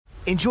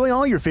Enjoy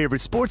all your favorite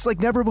sports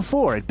like never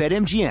before at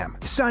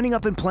BetMGM. Signing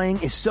up and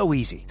playing is so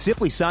easy.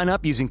 Simply sign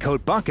up using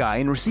code Buckeye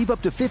and receive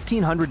up to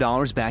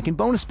 $1,500 back in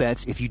bonus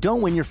bets if you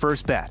don't win your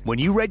first bet. When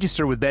you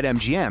register with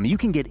BetMGM, you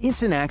can get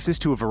instant access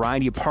to a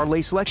variety of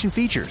parlay selection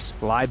features,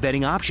 live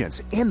betting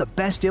options, and the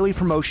best daily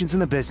promotions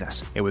in the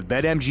business. And with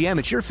BetMGM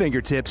at your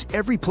fingertips,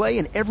 every play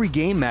and every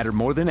game matter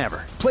more than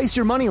ever. Place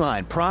your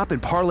moneyline, prop,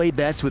 and parlay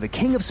bets with the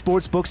king of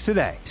sportsbooks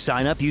today.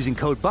 Sign up using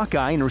code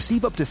Buckeye and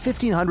receive up to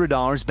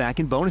 $1,500 back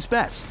in bonus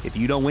bets if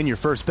you don't win your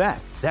first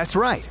bet. That's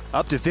right,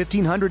 up to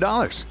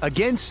 $1,500.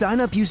 Again, sign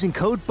up using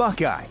code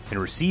Buckeye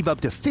and receive up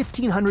to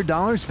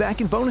 $1,500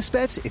 back in bonus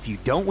bets if you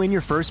don't win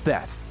your first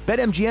bet.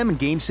 BetMGM and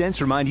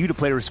GameSense remind you to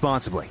play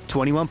responsibly.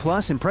 21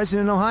 plus and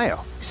present in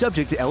Ohio.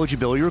 Subject to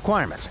eligibility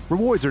requirements.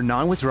 Rewards are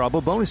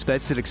non-withdrawable bonus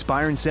bets that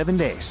expire in 7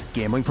 days.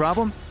 Gambling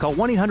problem? Call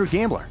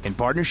 1-800-GAMBLER in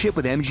partnership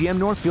with MGM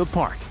Northfield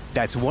Park.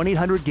 That's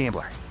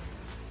 1-800-GAMBLER.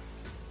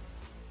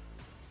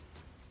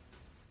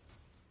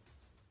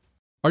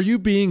 Are you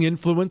being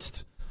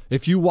influenced?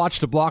 If you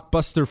watched a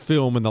blockbuster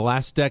film in the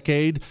last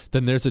decade,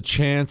 then there's a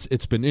chance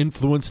it's been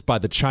influenced by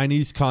the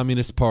Chinese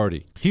Communist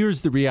Party.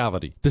 Here's the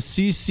reality. The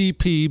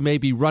CCP may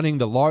be running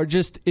the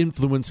largest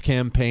influence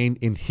campaign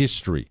in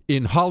history.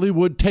 In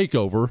Hollywood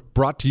Takeover,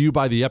 brought to you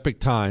by the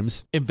Epic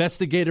Times,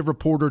 investigative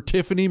reporter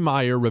Tiffany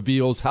Meyer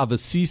reveals how the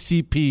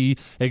CCP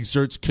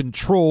exerts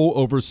control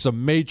over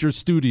some major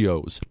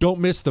studios.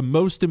 Don't miss the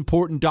most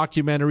important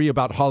documentary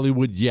about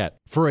Hollywood yet.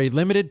 For a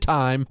limited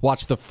time,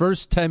 watch the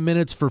first 10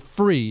 minutes for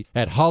free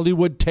at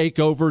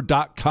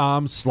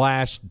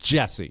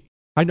HollywoodTakeover.com/Jesse.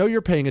 I know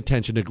you're paying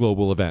attention to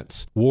global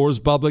events. Wars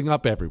bubbling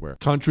up everywhere.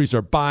 Countries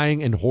are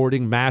buying and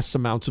hoarding mass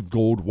amounts of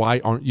gold. Why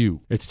aren't you?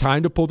 It's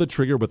time to pull the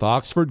trigger with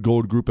Oxford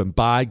Gold Group and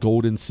buy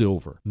gold and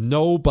silver.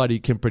 Nobody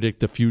can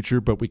predict the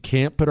future, but we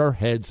can't put our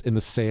heads in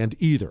the sand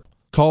either.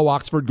 Call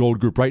Oxford Gold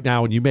Group right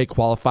now and you may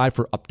qualify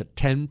for up to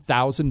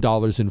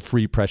 $10,000 in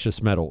free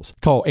precious metals.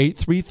 Call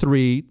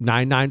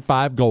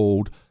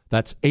 833-995-GOLD.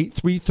 That's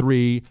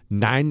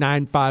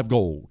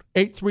 833-995-GOLD.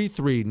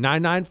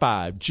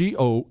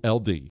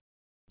 833-995-GOLD.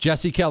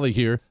 Jesse Kelly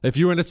here. If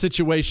you're in a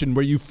situation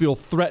where you feel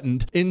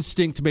threatened,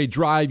 instinct may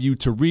drive you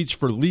to reach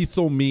for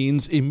lethal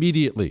means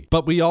immediately.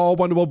 But we all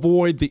want to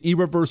avoid the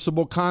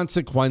irreversible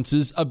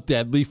consequences of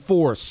deadly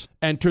force.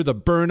 Enter the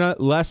Byrna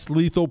less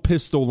lethal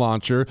pistol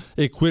launcher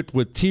equipped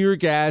with tear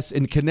gas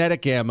and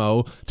kinetic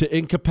ammo to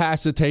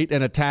incapacitate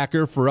an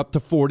attacker for up to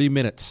 40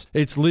 minutes.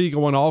 It's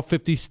legal in all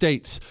 50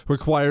 states,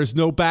 requires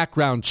no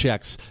background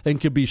checks,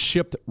 and can be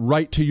shipped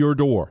right to your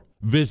door.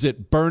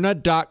 Visit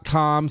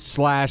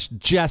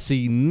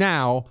Byrna.com/Jesse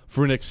now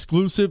for an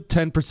exclusive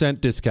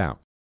 10% discount.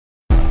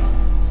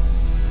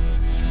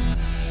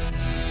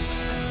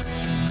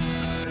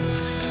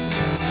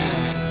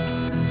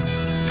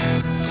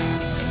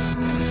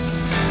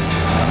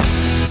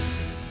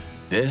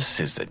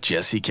 This is the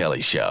Jesse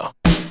Kelly Show.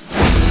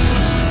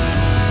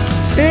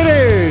 It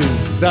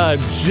is the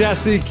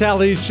Jesse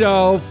Kelly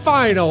Show,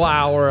 final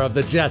hour of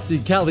the Jesse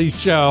Kelly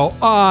Show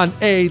on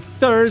a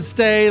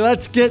Thursday.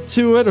 Let's get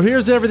to it.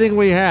 Here's everything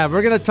we have.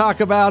 We're going to talk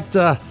about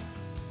a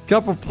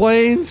couple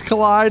planes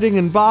colliding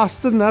in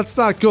Boston. That's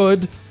not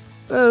good.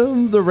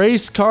 The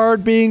race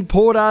card being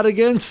pulled out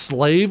again.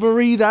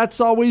 Slavery, that's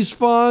always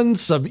fun.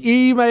 Some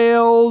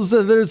emails.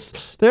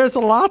 There's a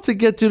lot to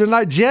get to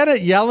tonight.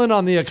 Janet Yellen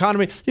on the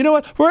economy. You know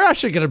what? We're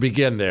actually going to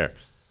begin there.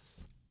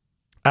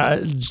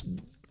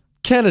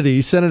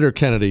 Senator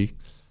Kennedy,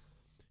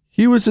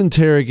 he was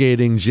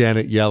interrogating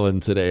Janet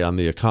Yellen today on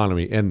the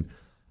economy. And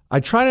I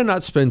try to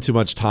not spend too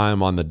much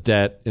time on the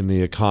debt in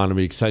the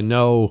economy because I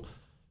know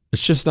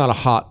it's just not a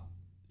hot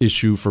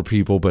issue for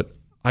people. But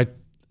I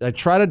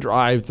try to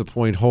drive the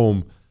point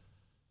home.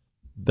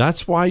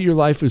 That's why your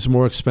life is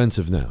more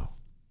expensive now.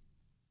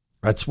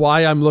 That's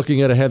why I'm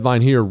looking at a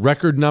headline here.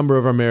 Record number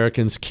of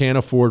Americans can't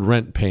afford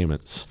rent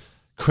payments.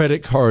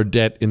 Credit card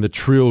debt in the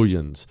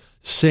trillions.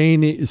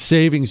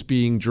 Savings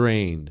being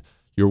drained.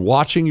 You're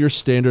watching your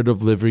standard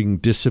of living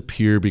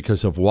disappear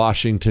because of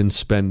Washington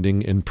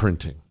spending and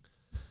printing.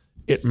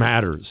 It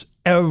matters.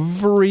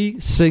 Every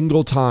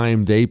single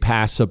time they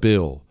pass a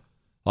bill.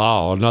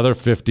 Oh, another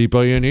 $50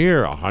 billion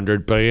here,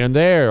 $100 billion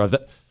there.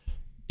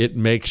 It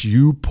makes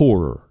you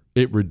poorer.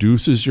 It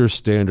reduces your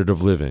standard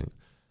of living.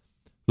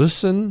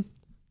 Listen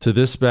to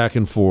this back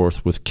and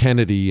forth with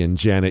Kennedy and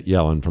Janet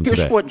Yellen from today.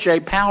 Here's what Jay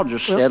Powell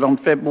just said on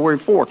February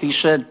 4th. He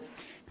said,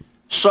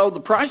 so the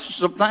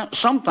prices of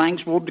some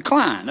things will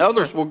decline,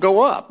 others will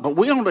go up, but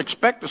we don't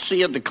expect to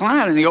see a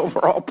decline in the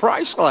overall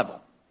price level.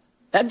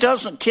 That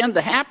doesn't tend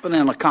to happen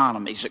in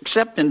economies,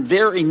 except in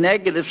very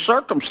negative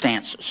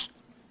circumstances.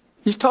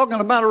 He's talking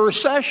about a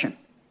recession.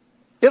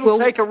 It'll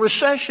take a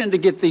recession to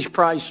get these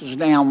prices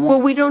down.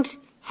 Well, we don't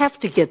have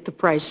to get the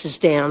prices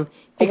down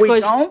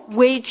because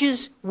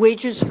wages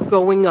are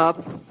going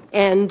up,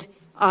 and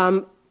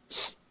a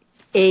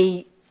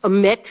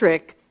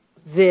metric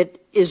that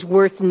is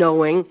worth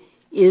knowing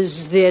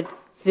is that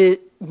the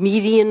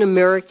median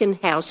American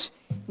house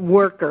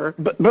worker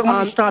But let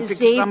me stop you is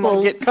because I'm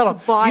going to able get cut to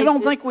off. buy You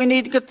don't think we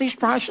need to get these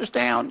prices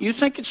down? You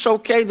think it's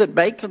okay that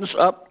bacon's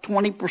up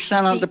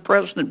 20% under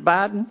President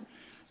Biden?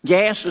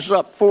 Gas is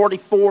up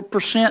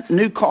 44%.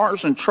 New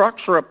cars and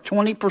trucks are up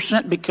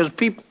 20% because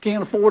people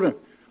can't afford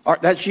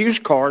that's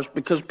used cars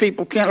because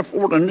people can't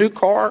afford a new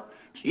car.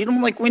 So you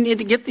don't think we need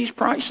to get these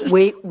prices?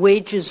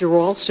 Wages are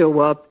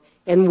also up,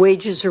 and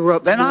wages are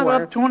up They're not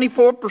more. up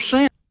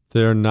 24%.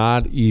 They're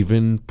not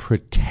even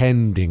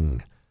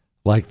pretending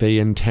like they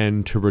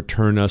intend to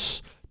return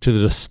us to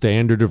the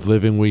standard of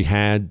living we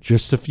had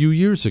just a few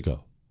years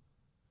ago.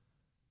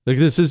 Like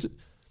this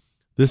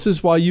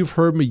is why you've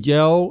heard me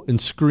yell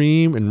and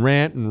scream and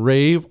rant and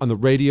rave on the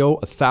radio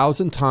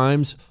 1,000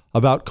 times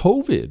about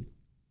COVID,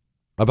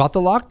 about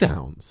the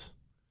lockdowns.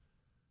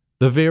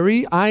 The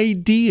very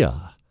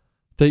idea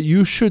that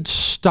you should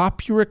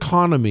stop your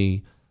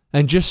economy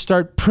and just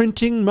start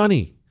printing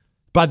money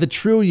by the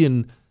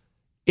trillion,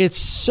 it's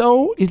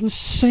so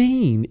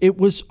insane. It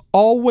was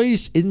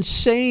always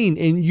insane.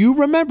 And you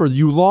remember,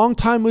 you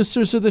longtime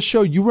listeners of the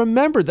show, you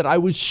remember that I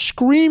was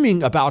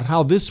screaming about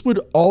how this would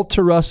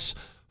alter us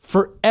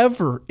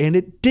forever, and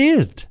it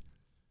did.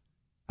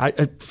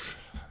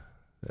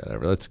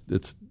 Whatever.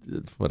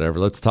 Whatever.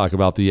 Let's talk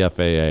about the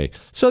FAA.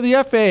 So the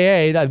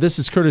FAA, this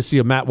is courtesy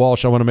of Matt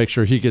Walsh. I want to make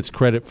sure he gets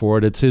credit for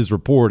it. It's his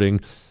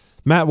reporting.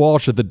 Matt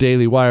Walsh at the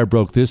Daily Wire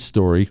broke this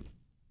story.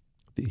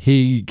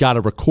 He got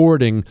a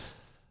recording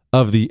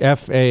of the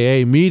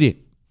FAA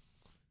meeting.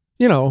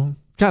 You know,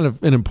 kind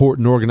of an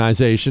important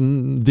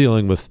organization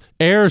dealing with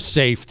air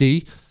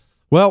safety.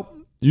 Well,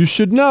 you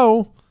should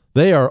know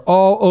they are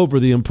all over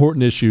the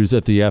important issues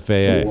at the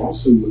FAA. We're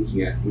also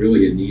looking at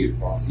really a need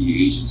across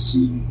the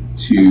agency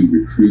to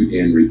recruit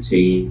and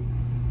retain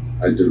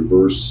a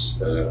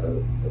diverse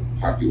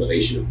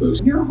population of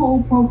folks. Your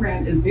whole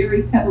program is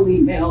very heavily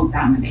male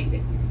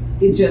dominated.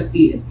 It just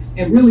is.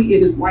 And really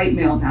it is white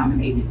male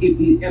dominated.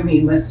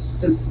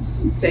 Let's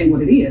just say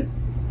what it is.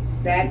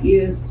 That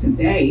is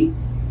today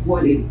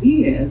what it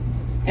is.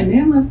 And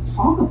then let's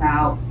talk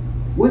about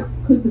what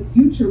could the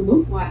future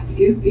look like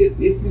if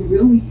we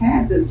really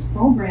had this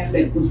program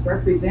that was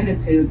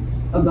representative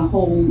of the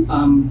whole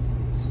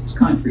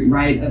country,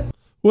 right?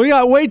 We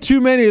got way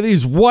too many of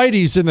these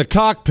whiteys in the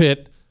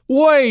cockpit.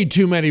 Way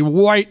too many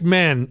white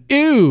men.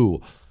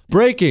 Ew.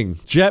 Breaking.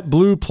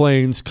 JetBlue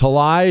planes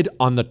collide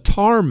on the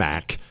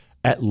tarmac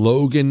at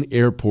Logan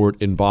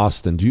Airport in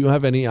Boston. Do you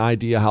have any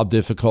idea how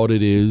difficult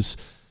it is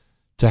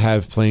to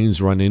have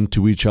planes run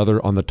into each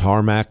other on the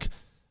tarmac?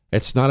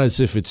 It's not as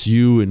if it's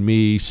you and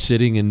me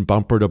sitting in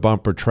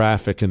bumper-to-bumper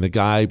traffic and the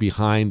guy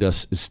behind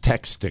us is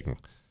texting.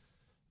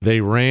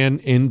 They ran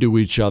into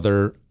each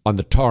other on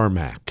the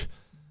tarmac.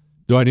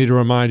 Do I need to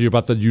remind you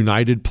about the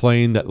United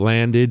plane that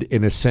landed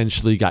and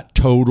essentially got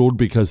totaled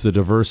because the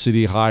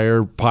diversity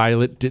hire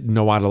pilot didn't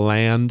know how to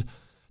land?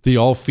 The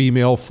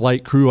all-female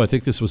flight crew, I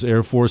think this was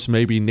Air Force,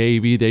 maybe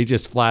Navy, they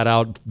just flat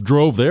out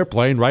drove their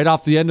plane right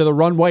off the end of the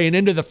runway and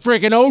into the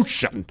friggin'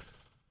 ocean.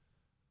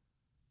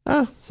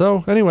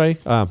 So anyway,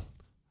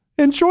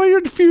 enjoy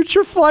your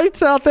future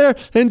flights out there.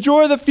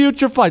 Enjoy the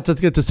future flights.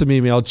 Let's get to some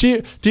email.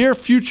 Dear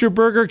future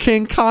Burger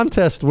King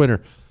contest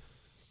winner,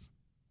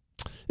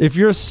 if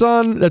your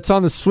son that's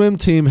on the swim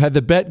team had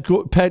the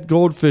pet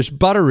goldfish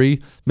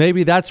Buttery,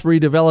 maybe that's where he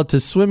developed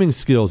his swimming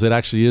skills. It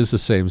actually is the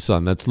same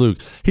son. That's Luke.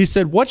 He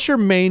said, what's your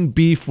main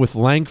beef with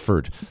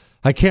Langford?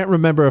 I can't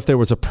remember if there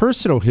was a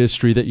personal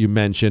history that you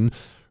mentioned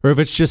or if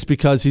it's just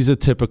because he's a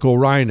typical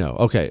rhino.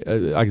 Okay,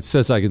 it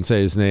says I can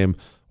say his name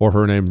or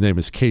her name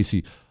is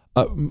Casey.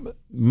 One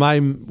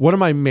of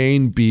my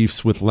main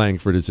beefs with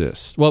Langford is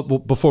this. Well,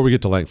 before we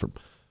get to Langford,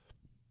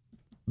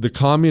 the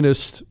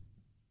communist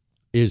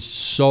is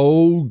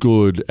so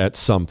good at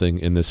something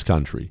in this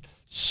country,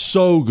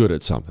 so good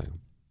at something,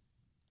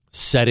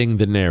 setting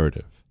the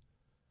narrative,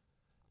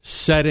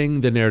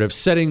 setting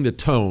the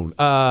tone.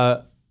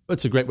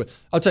 That's a great way.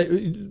 I'll tell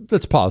you,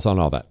 let's pause on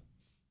all that.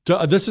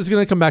 This is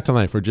going to come back to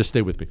Langford. Just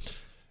stay with me.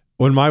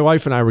 When my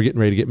wife and I were getting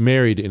ready to get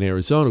married in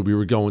Arizona, we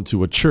were going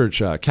to a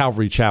church,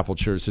 Calvary Chapel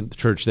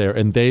church there,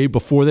 and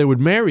before they would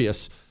marry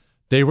us,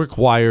 they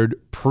required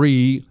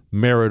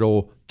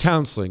premarital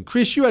counseling.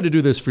 Chris, you had to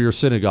do this for your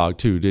synagogue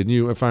too, didn't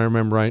you? If I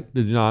remember right,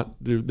 did you not?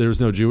 There's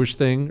no Jewish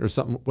thing or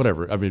something,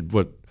 whatever. I mean,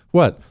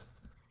 what?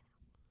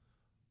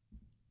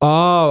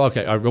 Oh,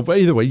 okay.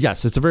 Either way,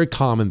 yes, it's a very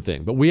common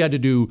thing, but we had to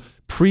do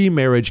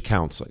pre-marriage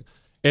counseling.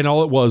 And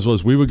all it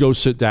was we would go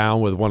sit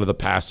down with one of the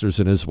pastors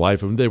and his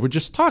wife, and they would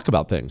just talk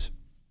about things.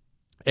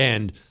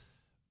 And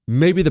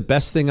maybe the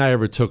best thing I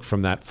ever took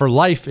from that for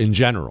life in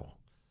general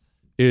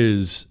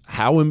is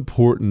how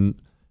important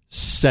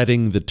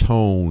setting the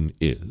tone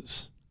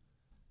is.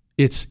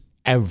 It's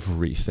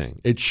everything.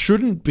 It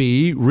shouldn't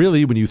be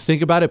really when you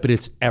think about it, but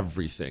it's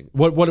everything.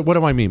 What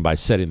do I mean by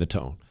setting the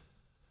tone?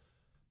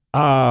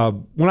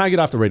 When I get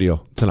off the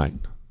radio tonight,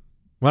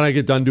 when I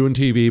get done doing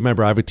TV,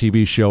 remember I have a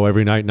TV show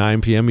every night,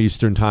 9 p.m.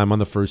 Eastern time on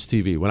the First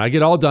TV. When I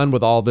get all done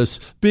with all this,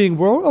 being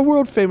a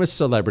world famous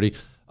celebrity,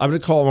 I'm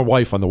going to call my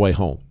wife on the way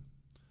home.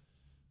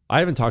 I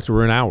haven't talked to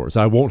her in hours.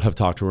 I won't have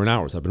talked to her in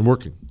hours. I've been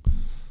working.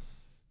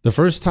 The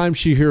first time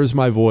she hears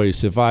my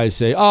voice, if I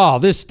say, oh,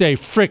 this day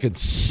frickin'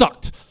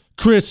 sucked.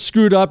 Chris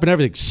screwed up and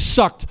everything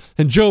sucked.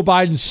 And Joe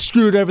Biden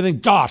screwed everything.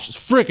 Gosh, it's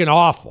frickin'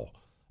 awful.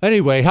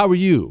 Anyway, how are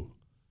you?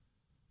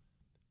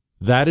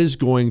 That is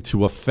going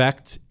to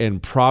affect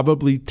and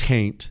probably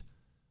taint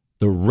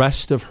the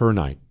rest of her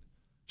night.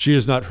 She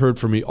has not heard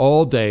from me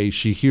all day.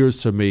 She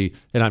hears from me,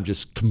 and I'm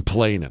just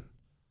complaining.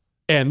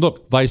 And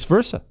look, vice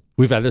versa.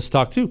 We've had this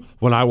talk too.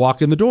 When I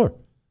walk in the door,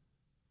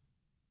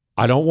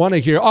 I don't want to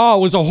hear, oh,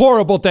 it was a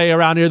horrible day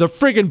around here. The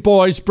friggin'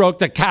 boys broke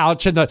the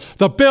couch, and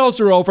the bills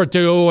are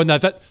overdue.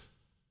 And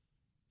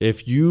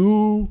if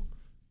you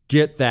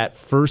get that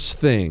first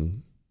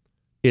thing,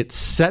 it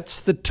sets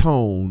the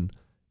tone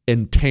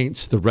and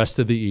taints the rest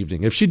of the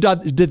evening. If she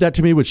did that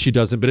to me, which she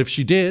doesn't, but if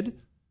she did,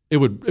 it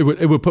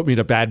would put me in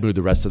a bad mood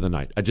the rest of the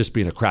night. I'd just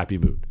be in a crappy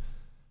mood.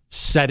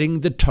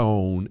 Setting the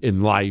tone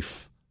in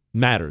life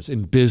matters,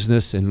 in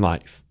business, in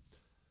life.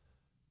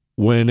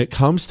 When it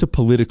comes to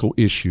political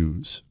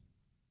issues,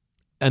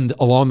 and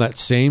along that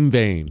same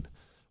vein,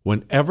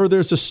 whenever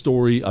there's a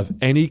story of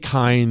any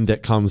kind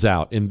that comes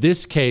out, in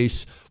this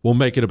case, we'll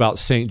make it about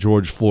St.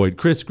 George Floyd.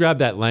 Chris, grab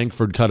that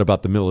Langford cut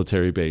about the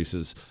military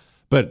bases,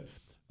 but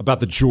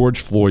about the George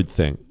Floyd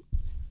thing.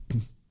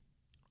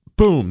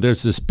 Boom,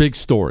 there's this big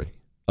story.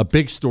 A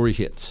big story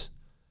hits.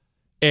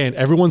 And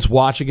everyone's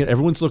watching it.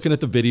 Everyone's looking at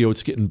the video.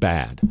 It's getting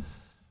bad.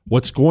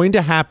 What's going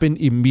to happen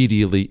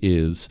immediately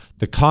is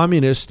the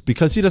communist,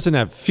 because he doesn't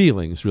have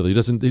feelings, really,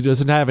 he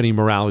doesn't have any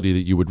morality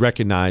that you would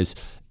recognize.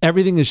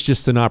 Everything is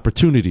just an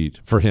opportunity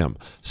for him.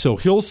 So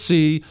he'll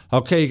see,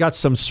 okay, you got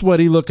some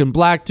sweaty looking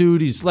black dude.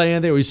 He's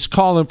laying there. He's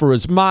calling for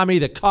his mommy.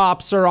 The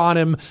cops are on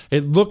him.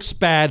 It looks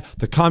bad.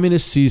 The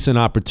communist sees an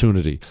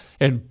opportunity.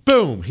 And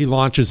boom, he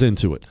launches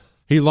into it.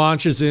 He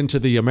launches into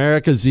the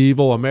America's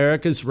evil,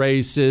 America's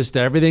racist,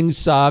 everything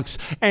sucks,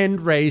 and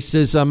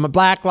racism,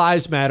 Black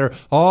Lives Matter,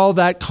 all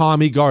that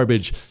commie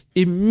garbage.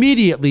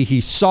 Immediately,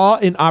 he saw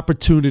an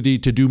opportunity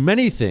to do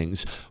many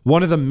things.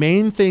 One of the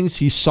main things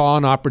he saw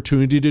an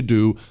opportunity to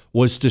do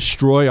was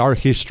destroy our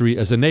history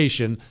as a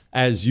nation.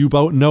 As you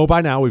both know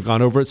by now, we've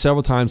gone over it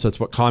several times, that's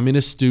what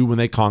communists do when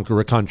they conquer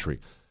a country.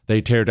 They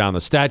tear down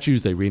the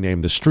statues, they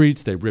rename the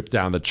streets, they rip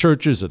down the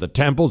churches or the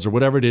temples or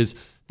whatever it is.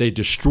 They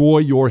destroy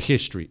your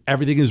history.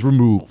 Everything is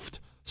removed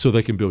so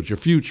they can build your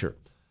future.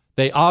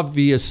 They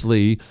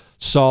obviously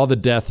saw the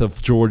death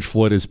of George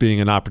Floyd as being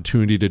an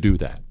opportunity to do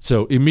that.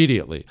 So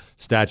immediately,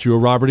 statue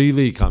of Robert E.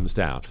 Lee comes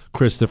down,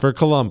 Christopher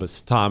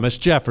Columbus, Thomas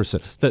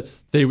Jefferson, that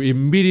they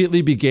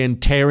immediately began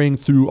tearing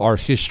through our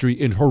history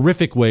in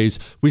horrific ways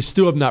we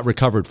still have not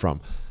recovered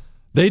from.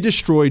 They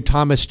destroyed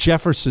Thomas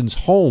Jefferson's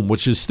home,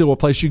 which is still a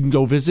place you can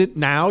go visit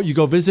now. You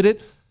go visit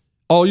it,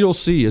 all you'll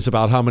see is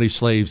about how many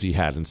slaves he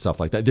had and stuff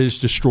like that. They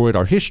just destroyed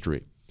our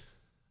history.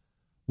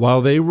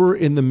 While they were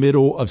in the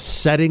middle of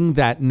setting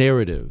that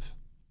narrative,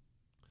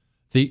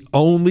 the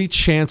only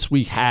chance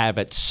we have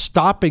at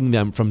stopping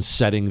them from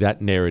setting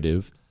that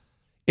narrative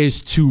is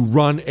to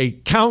run a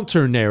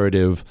counter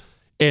narrative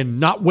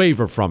and not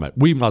waver from it.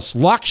 We must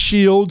lock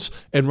shields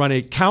and run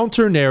a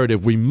counter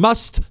narrative. We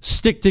must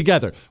stick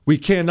together. We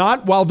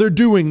cannot, while they're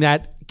doing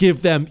that,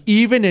 give them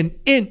even an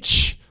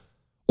inch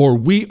or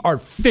we are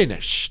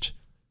finished.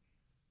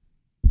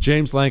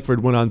 James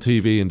Langford went on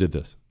TV and did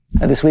this.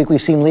 This week,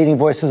 we've seen leading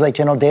voices like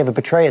General David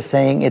Petraeus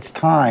saying it's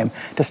time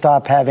to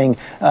stop having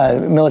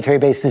military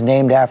bases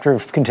named after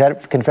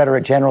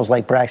Confederate generals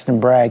like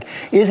Braxton Bragg.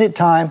 Is it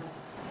time?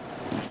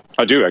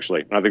 I do,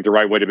 actually. And I think the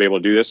right way to be able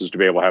to do this is to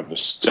be able to have a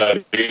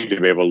study,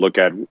 to be able to look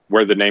at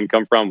where the name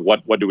come from,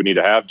 what do we need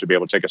to have to be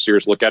able to take a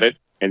serious look at it,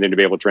 and then to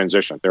be able to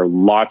transition. There are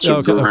lots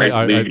of great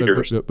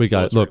leaders. We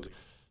got it.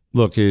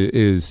 Look,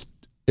 is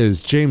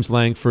James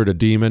Langford a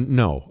demon?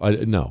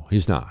 No,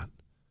 he's not.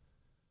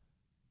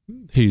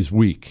 He's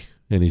weak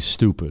and he's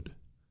stupid.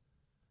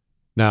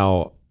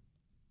 Now,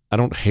 I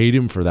don't hate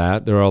him for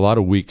that. There are a lot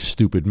of weak,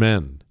 stupid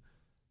men.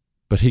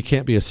 But he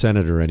can't be a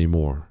senator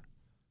anymore.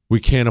 We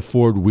can't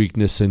afford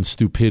weakness and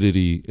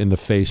stupidity in the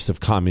face of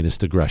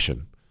communist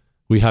aggression.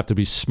 We have to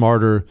be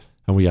smarter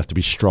and we have to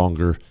be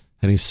stronger,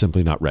 and he's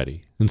simply not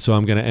ready. And so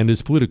I'm going to end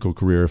his political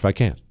career if I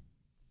can.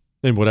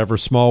 In whatever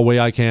small way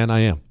I can, I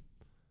am.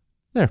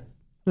 There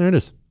it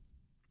is.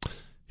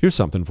 Here's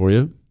something for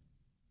you.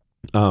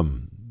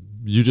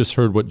 You just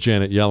heard what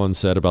Janet Yellen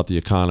said about the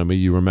economy.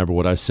 You remember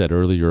what I said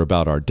earlier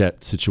about our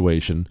debt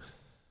situation.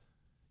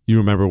 You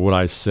remember what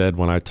I said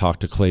when I talked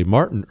to Clay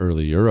Martin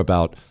earlier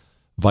about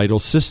vital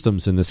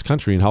systems in this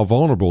country and how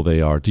vulnerable they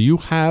are. Do you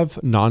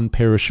have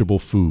non-perishable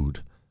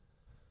food?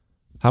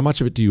 How much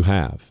of it do you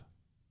have?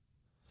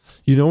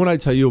 You know, when I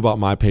tell you about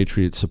My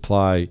Patriot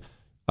Supply,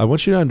 I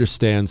want you to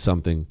understand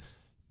something.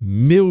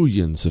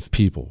 Millions of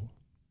people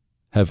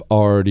have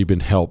already been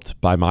helped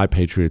by My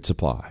Patriot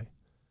Supply.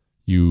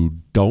 You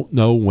don't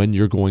know when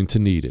you're going to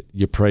need it.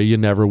 You pray you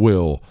never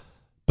will,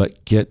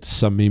 but get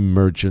some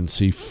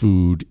emergency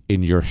food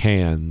in your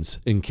hands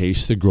in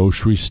case the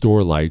grocery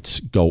store lights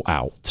go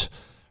out.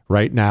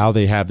 Right now,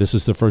 they have, this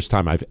is the first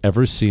time I've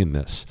ever seen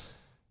this,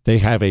 they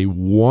have a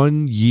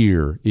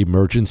 1-year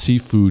emergency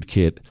food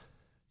kit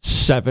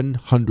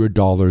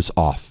 $700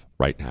 off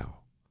right now.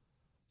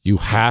 You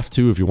have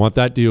to, if you want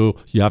that deal,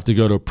 you have to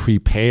go to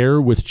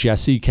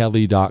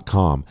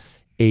preparewithjessekelly.com.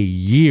 A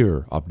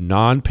year of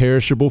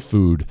non-perishable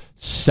food,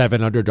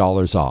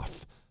 $700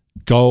 off.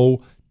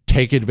 Go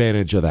take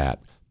advantage of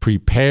that.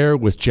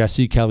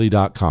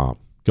 Preparewithjessekelly.com.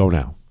 Go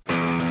now.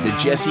 The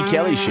Jesse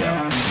Kelly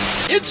Show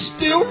It's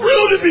still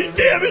real to me,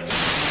 damn it!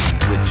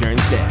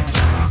 returns next.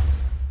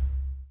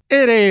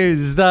 It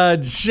is the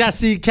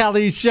Jesse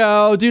Kelly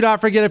Show. Do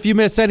not forget, if you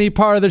miss any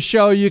part of the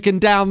show, you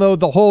can download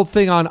the whole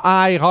thing on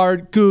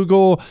iHeart,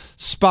 Google,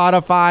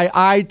 Spotify,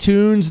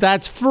 iTunes.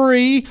 That's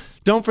free.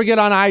 Don't forget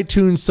on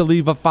iTunes to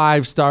leave a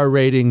 5-star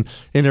rating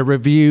and a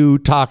review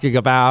talking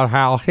about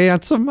how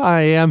handsome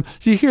I am.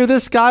 You hear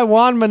this guy,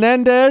 Juan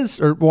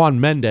Mendez,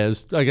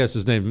 I guess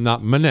his name,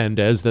 not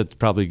Menendez. That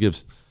probably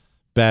gives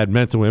bad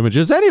mental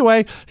images.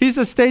 Anyway, he's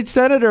a state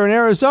senator in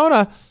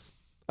Arizona.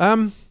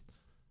 I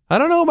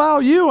don't know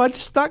about you. I'm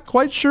just not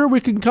quite sure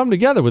we can come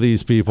together with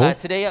these people.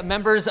 Today,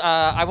 members,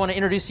 I want to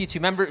introduce you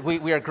to members.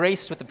 We are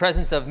graced with the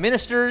presence of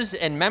ministers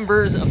and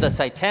members of the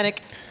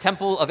Satanic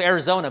Temple of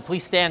Arizona.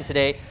 Please stand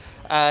today.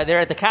 They're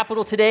at the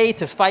Capitol today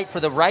to fight for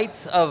the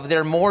rights of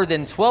their more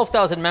than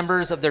 12,000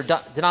 members of their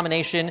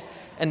denomination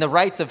and the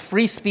rights of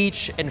free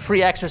speech and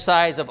free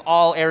exercise of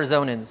all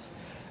Arizonans.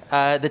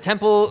 The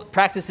temple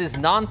practices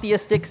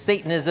non-theistic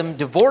Satanism,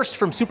 divorced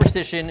from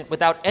superstition,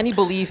 without any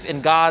belief in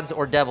gods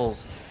or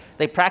devils.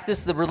 They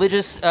practice the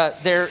religious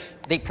the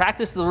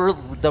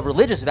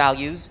religious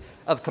values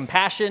of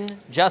compassion,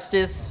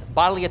 justice,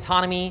 bodily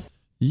autonomy.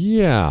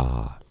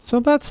 Yeah, so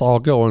that's all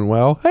going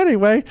well.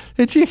 Anyway,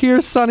 did you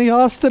hear Sonny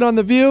Austin on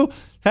The View?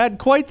 Had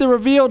quite the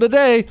reveal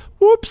today.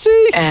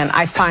 Whoopsie. And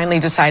I finally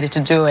decided to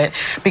do it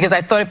because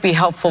I thought it'd be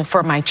helpful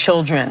for my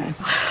children.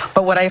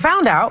 But what I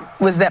found out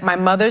was that my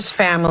mother's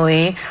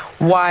family,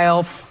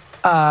 while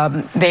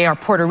they are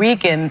Puerto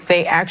Rican,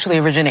 they actually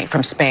originate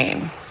from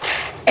Spain.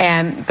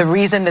 And the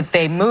reason that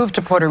they moved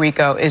to Puerto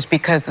Rico is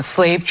because the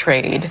slave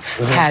trade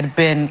had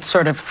been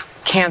sort of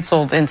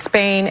canceled in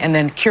Spain and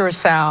then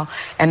Curacao,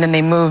 and then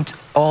they moved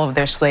all of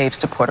their slaves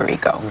to Puerto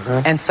Rico.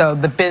 And so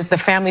the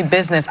family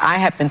business, I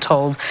had been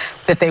told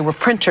that they were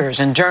printers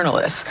and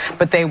journalists,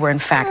 but they were in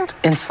fact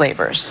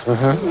enslavers.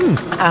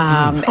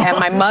 And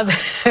my mother...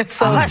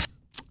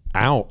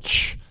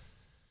 Ouch.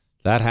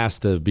 That has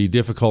to be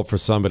difficult for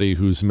somebody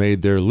who's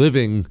made their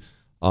living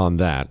on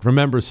that.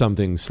 Remember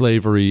something,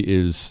 slavery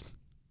is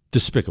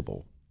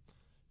despicable.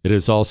 It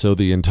is also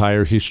the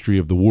entire history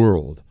of the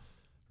world.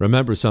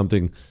 Remember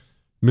something,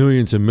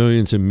 millions and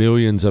millions and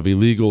millions of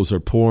illegals are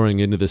pouring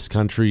into this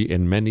country,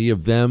 and many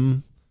of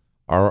them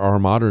are our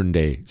modern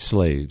day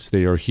slaves.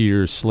 They are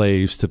here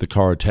slaves to the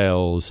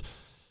cartels.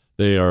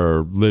 They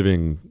are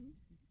living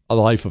a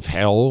life of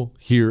hell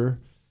here,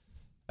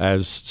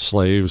 as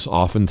slaves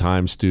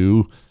oftentimes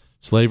do.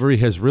 Slavery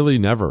has really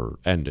never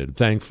ended.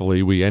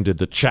 Thankfully, we ended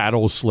the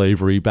chattel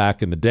slavery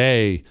back in the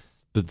day,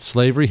 but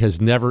slavery has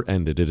never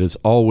ended. It has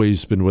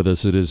always been with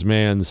us. It is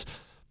man's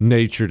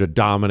nature to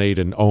dominate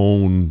and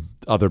own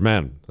other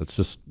men. That's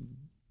just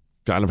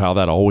kind of how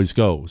that always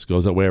goes.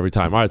 Goes that way every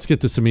time. All right, let's get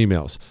to some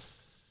emails.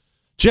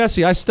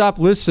 Jesse, I stopped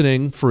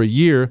listening for a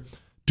year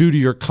due to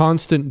your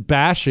constant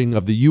bashing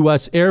of the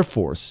U.S. Air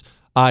Force,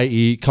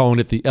 i.e. calling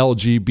it the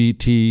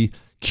LGBTQ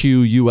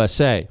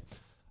USA.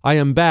 I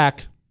am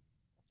back,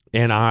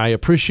 and I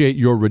appreciate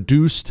your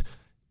reduced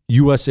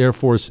U.S. Air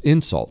Force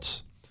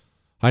insults.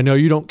 I know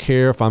you don't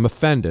care if I'm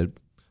offended.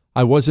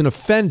 I wasn't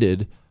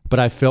offended, but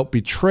I felt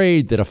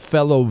betrayed that a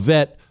fellow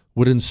vet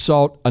would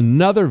insult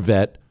another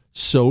vet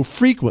so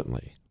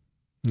frequently.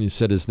 He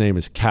said his name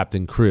is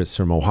Captain Chris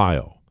from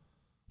Ohio.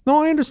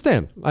 No, I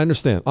understand.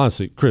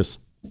 Honestly, Chris,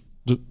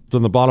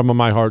 from the bottom of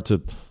my heart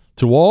to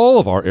all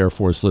of our Air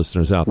Force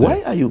listeners out there.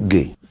 Why are you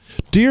gay?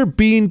 Dear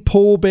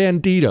Beanpole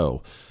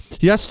Bandito,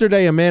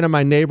 yesterday a man in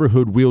my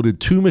neighborhood wielded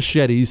 2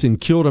 machetes and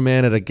killed a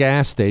man at a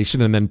gas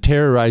station and then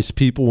terrorized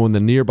people in the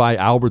nearby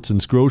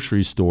Albertsons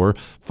grocery store.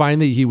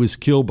 Finally, he was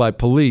killed by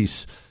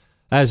police.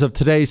 As of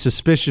today,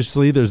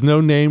 suspiciously, there's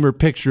no name or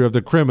picture of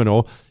the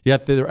criminal,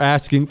 yet they're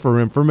asking for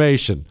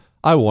information.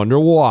 I wonder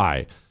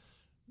why.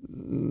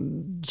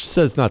 She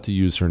says not to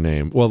use her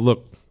name. Well,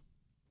 look,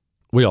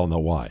 we all know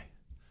why.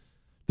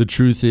 The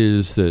truth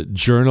is that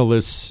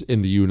journalists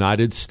in the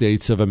United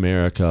States of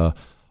America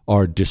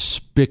are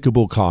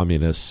despicable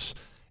communists,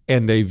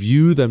 and they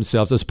view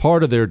themselves as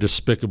part of their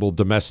despicable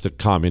domestic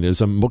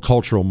communism,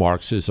 cultural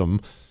Marxism.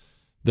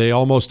 They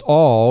almost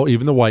all,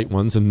 even the white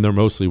ones, and they're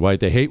mostly white,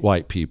 they hate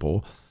white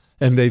people,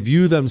 and they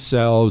view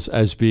themselves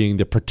as being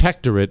the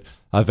protectorate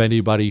of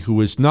anybody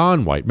who is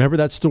non-white. Remember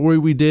that story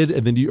we did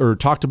or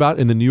talked about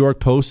in the New York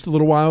Post a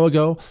little while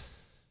ago?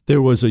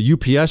 There was a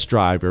UPS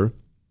driver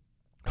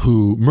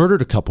who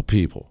murdered a couple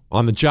people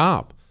on the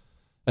job,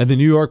 and the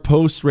New York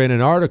Post ran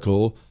an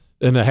article,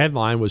 and the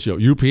headline was,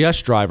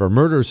 UPS driver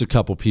murders a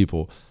couple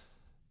people.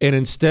 And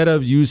instead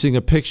of using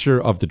a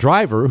picture of the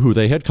driver who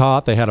they had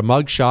caught, they had a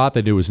mug shot,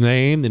 they knew his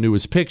name, they knew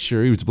his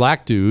picture, he was a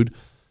black dude.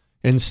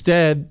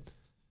 Instead,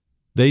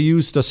 They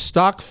used a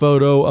stock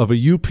photo of a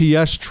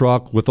UPS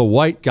truck with a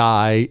white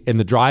guy in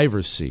the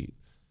driver's seat.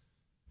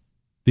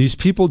 These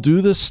people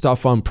do this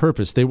stuff on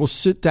purpose. They will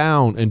sit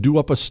down and do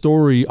up a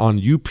story on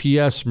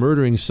UPS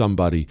murdering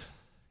somebody.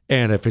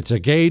 And if it's a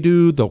gay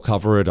dude, they'll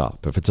cover it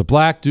up. If it's a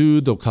black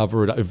dude, they'll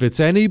cover it up. If it's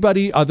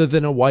anybody other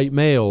than a white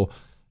male,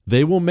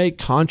 they will make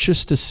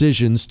conscious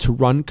decisions to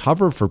run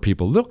cover for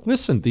people. Look,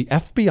 listen, the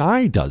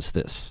FBI does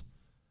this.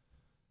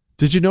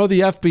 Did you know the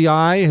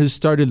FBI has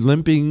started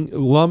lumping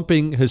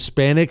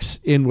Hispanics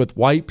in with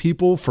white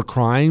people for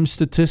crime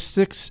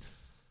statistics?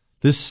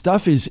 This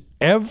stuff is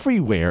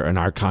everywhere in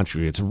our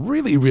country. It's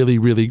really, really,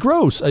 really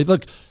gross.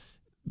 Look,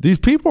 these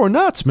people are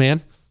nuts,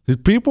 man. These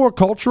people are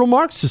cultural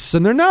Marxists,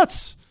 and they're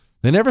nuts.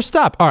 They never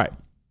stop. All right.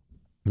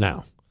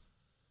 Now,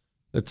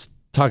 let's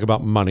talk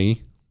about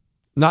money.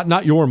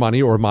 Not your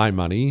money or my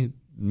money.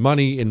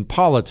 Money in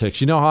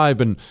politics. You know how I've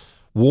been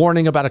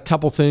warning about a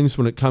couple things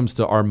when it comes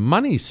to our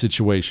money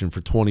situation for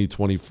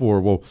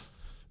 2024. Well,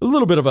 a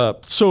little bit of a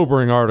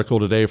sobering article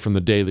today from the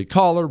Daily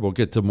Caller. We'll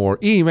get to more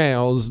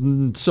emails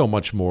and so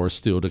much more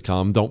still to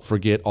come. Don't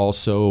forget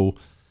also,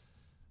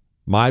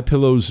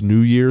 MyPillow's New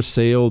Year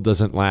sale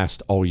doesn't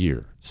last all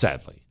year,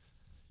 sadly.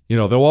 You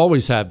know, they'll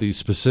always have these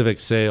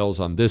specific sales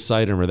on this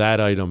item or that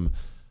item.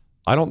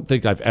 I don't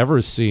think I've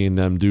ever seen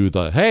them do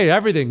the, hey,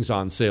 everything's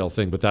on sale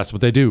thing, but that's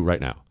what they do right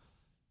now.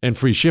 And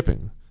free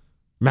shipping.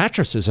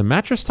 Mattresses and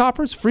mattress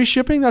toppers, free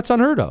shipping, that's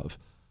unheard of.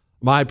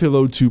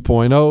 MyPillow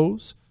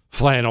 2.0s,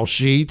 flannel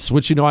sheets,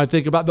 which, you know, I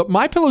think about. The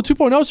MyPillow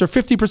 2.0s are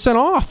 50%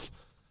 off.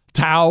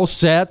 Towel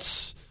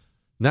sets.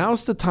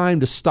 Now's the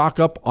time to stock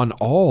up on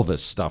all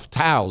this stuff.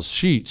 Towels,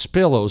 sheets,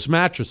 pillows,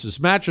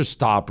 mattresses, mattress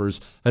toppers.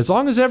 As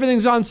long as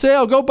everything's on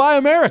sale, go buy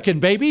American,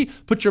 baby.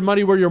 Put your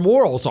money where your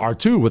morals are,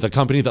 too, with a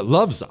company that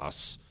loves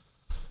us.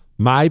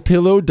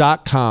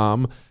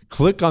 MyPillow.com.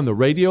 Click on the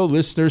radio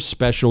listener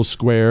special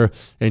square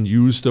and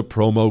use the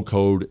promo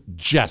code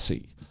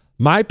Jesse.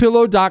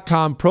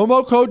 MyPillow.com,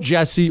 promo code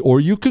Jesse, or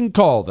you can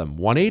call them,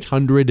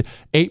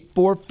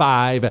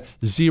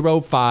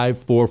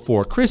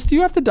 1-800-845-0544. Chris, do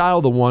you have to dial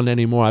the 1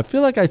 anymore? I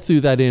feel like I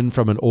threw that in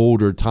from an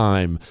older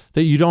time,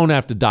 that you don't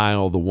have to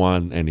dial the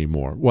 1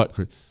 anymore. What,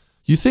 Chris?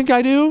 You think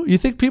I do? You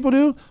think people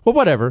do? Well,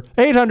 whatever.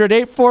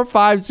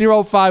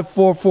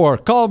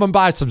 800-845-0544. Call them and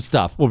buy some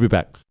stuff. We'll be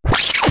back.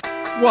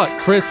 What,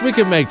 Chris? We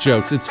can make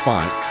jokes. It's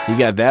fine. You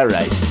got that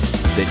right.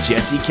 The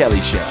Jesse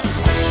Kelly Show.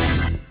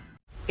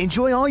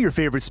 Enjoy all your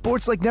favorite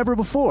sports like never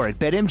before at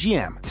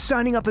BetMGM.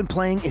 Signing up and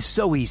playing is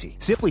so easy.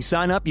 Simply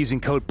sign up using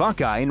code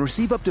Buckeye and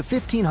receive up to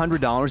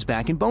 $1,500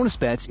 back in bonus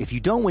bets if you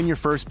don't win your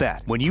first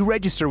bet. When you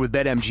register with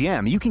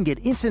BetMGM, you can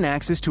get instant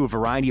access to a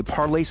variety of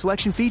parlay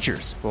selection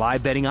features,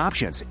 live betting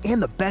options, and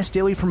the best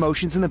daily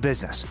promotions in the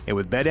business. And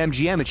with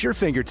BetMGM at your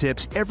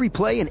fingertips, every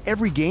play and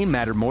every game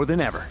matter more than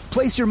ever.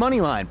 Place your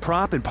moneyline,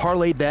 prop, and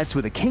parlay bets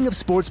with the king of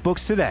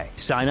sportsbooks today.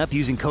 Sign up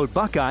using code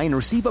Buckeye and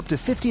receive up to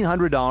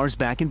 $1,500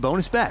 back in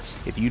bonus bets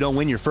if you don't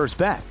win your first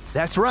bet.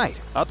 That's right,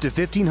 up to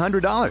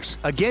 $1,500.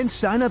 Again,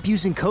 sign up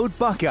using code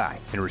Buckeye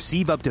and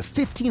receive up to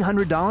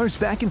 $1,500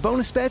 back in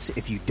bonus bets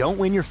if you don't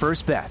win your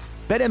first bet.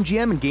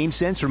 BetMGM and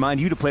GameSense remind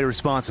you to play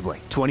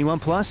responsibly. 21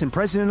 plus and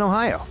present in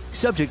Ohio.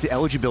 Subject to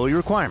eligibility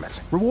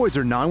requirements. Rewards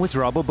are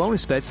non-withdrawable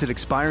bonus bets that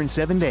expire in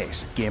 7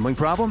 days. Gambling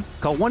problem?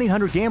 Call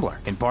 1-800-GAMBLER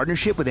in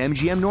partnership with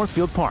MGM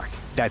Northfield Park.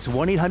 That's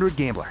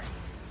 1-800-GAMBLER.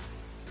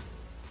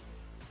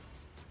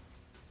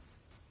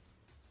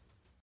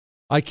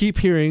 I keep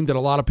hearing that a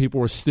lot of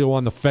people are still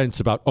on the fence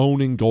about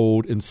owning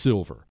gold and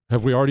silver.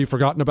 Have we already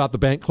forgotten about the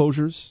bank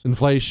closures,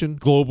 inflation,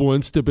 global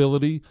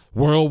instability,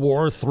 World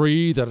War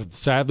III that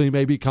sadly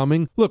may be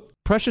coming? Look,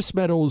 precious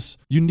metals,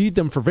 you need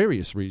them for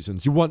various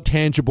reasons. You want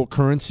tangible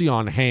currency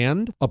on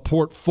hand, a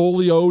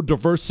portfolio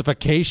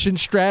diversification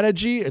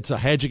strategy. It's a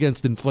hedge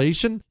against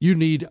inflation. You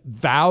need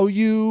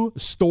value,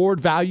 stored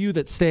value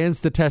that stands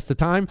the test of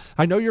time.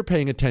 I know you're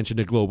paying attention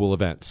to global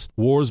events.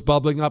 Wars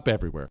bubbling up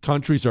everywhere.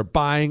 Countries are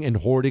buying and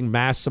hoarding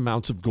mass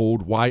amounts of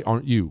gold. Why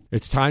aren't you?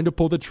 It's time to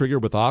pull the trigger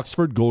with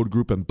Oxford Gold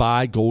Group and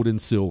buy gold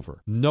and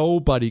silver.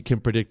 Nobody can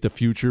predict the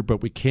future,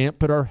 but we can't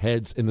put our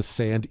heads in the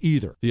sand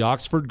either. The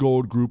Oxford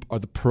Gold Group are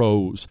the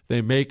pros.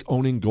 They make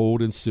owning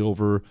gold and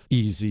silver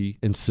easy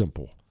and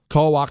simple.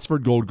 Call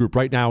Oxford Gold Group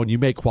right now and you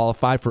may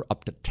qualify for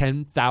up to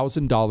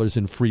 $10,000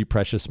 in free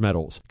precious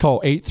metals.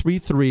 Call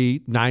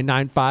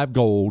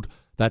 833-995-GOLD.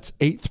 That's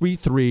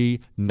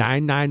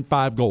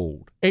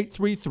 833-995-GOLD.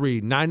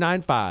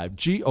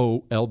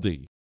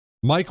 833-995-GOLD.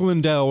 Mike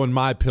Lindell and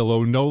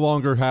MyPillow no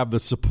longer have the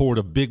support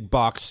of big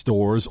box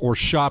stores or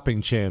shopping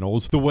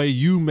channels the way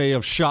you may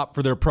have shopped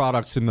for their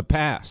products in the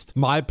past.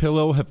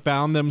 MyPillow have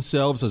found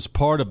themselves as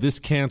part of this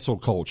cancel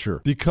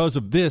culture. Because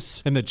of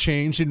this and the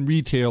change in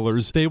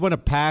retailers, they want to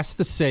pass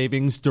the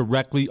savings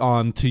directly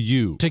on to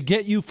you. To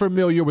get you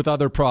familiar with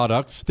other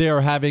products, they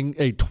are having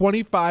a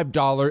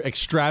 $25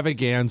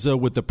 extravaganza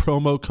with the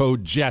promo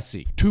code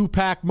Jesse.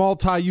 2-pack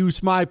multi-use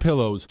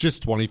MyPillows,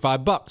 just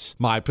 $25.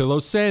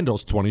 MyPillow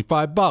sandals,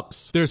 $25.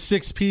 $25. Their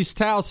 6-piece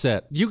towel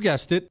set, you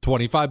guessed it,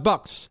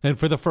 $25. And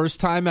for the first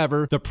time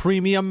ever, the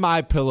premium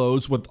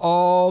MyPillows with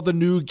all the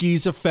new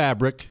Giza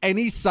fabric,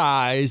 any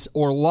size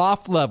or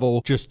loft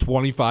level, just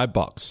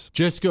 $25.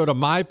 Just go to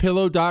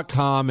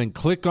MyPillow.com and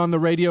click on the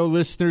radio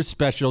listeners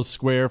special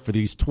square for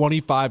these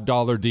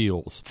 $25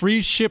 deals.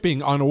 Free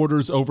shipping on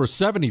orders over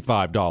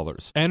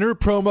 $75. Enter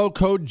promo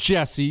code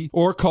Jesse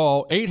or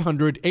call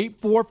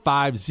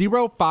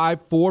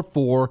 800-845-0544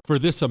 for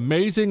this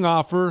amazing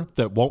offer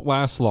that won't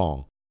last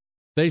long.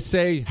 They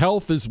say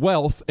health is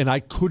wealth, and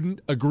I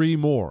couldn't agree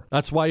more.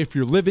 That's why if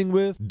you're living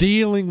with,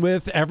 dealing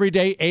with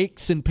everyday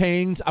aches and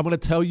pains, I'm going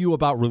to tell you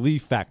about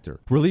Relief Factor.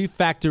 Relief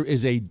Factor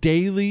is a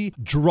daily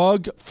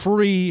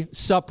drug-free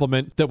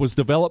supplement that was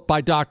developed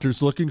by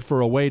doctors looking for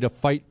a way to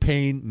fight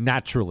pain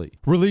naturally.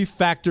 Relief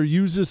Factor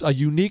uses a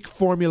unique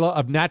formula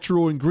of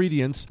natural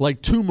ingredients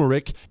like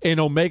turmeric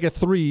and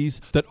omega-3s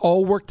that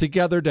all work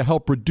together to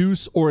help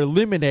reduce or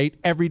eliminate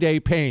everyday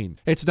pain.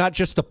 It's not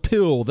just a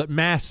pill that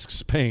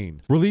masks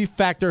pain. Relief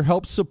Factor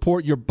helps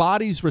support your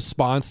body's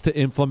response to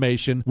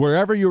inflammation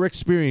wherever you're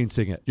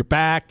experiencing it. Your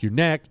back, your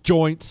neck,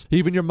 joints,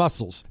 even your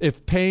muscles.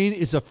 If pain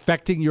is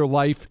affecting your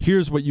life,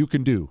 here's what you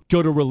can do.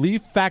 Go to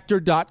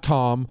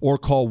ReliefFactor.com or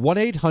call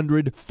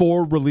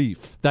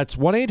 1-800-4RELIEF. That's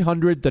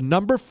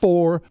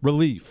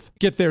 1-800-4RELIEF.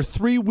 Get their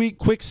 3-week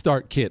quick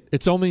start kit.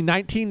 It's only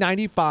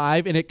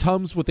 $19.95 and it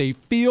comes with a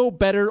feel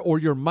better or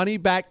your money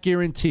back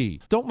guarantee.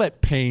 Don't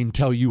let pain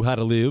tell you how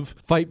to live.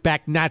 Fight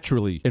back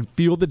naturally and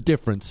feel the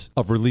difference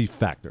of Relief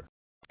Factor.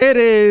 It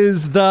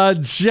is the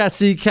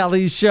Jesse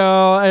Kelly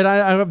Show, and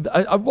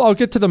I'll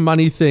get to the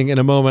money thing in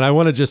a moment. I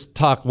want to just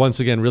talk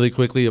once again really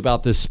quickly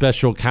about this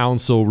special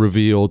counsel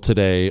reveal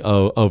today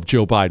of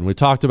Joe Biden. We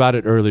talked about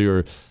it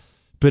earlier,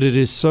 but it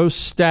is so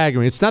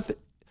staggering. It's not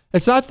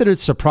that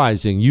it's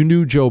surprising. You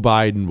knew Joe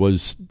Biden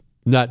was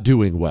not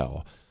doing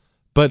well,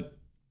 but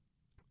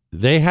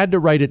they had to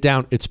write it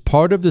down. It's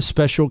part of the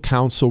special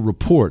counsel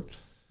report.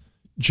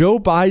 Joe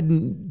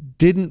Biden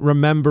didn't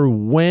remember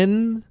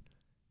when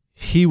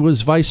he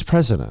was vice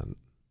president.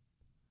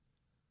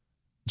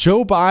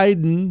 Joe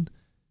Biden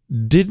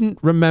didn't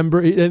remember,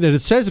 and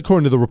it says,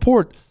 according to the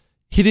report,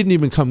 he didn't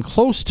even come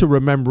close to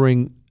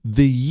remembering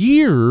the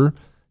year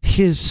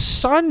his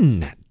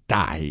son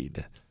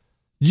died.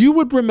 You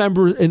would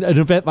remember an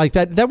event like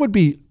that. That would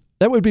be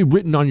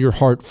written on your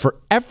heart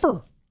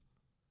forever.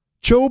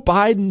 Joe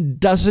Biden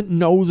doesn't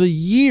know the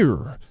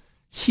year.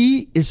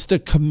 He is the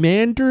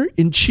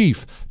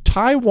commander-in-chief.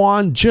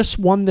 Taiwan just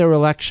won their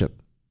election.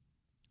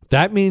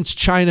 That means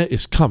China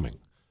is coming.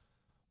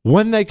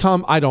 When they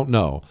come, I don't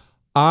know.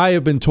 I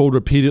have been told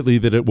repeatedly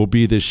that it will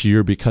be this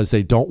year because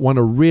they don't want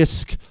to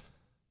risk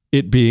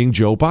it being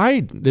Joe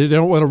Biden. They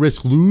don't want to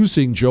risk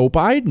losing Joe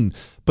Biden.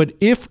 But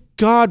if,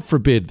 God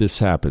forbid, this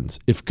happens,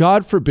 if,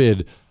 God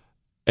forbid,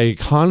 a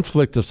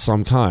conflict of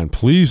some kind,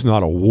 please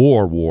not a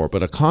war,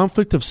 but a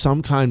conflict of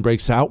some kind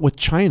breaks out with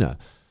China,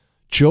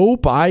 Joe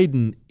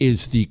Biden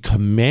is the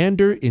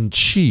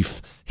commander-in-chief.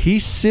 He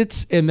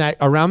sits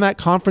around that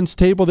conference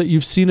table that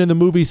you've seen in the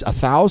movies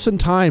 1,000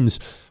 times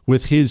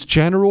with his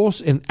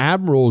generals and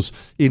admirals,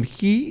 and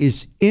he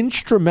is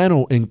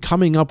instrumental in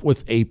coming up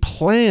with a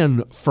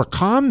plan for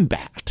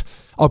combat,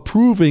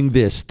 approving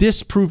this,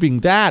 disproving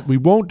that. We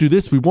won't do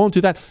this, we won't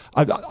do that.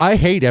 I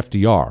hate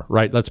FDR,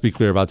 right? Let's be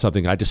clear about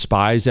something. I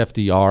despise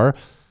FDR.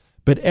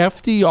 But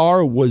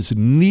FDR was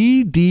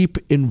knee-deep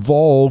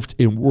involved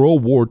in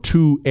World War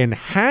II and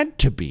had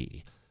to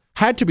be.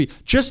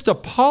 Just the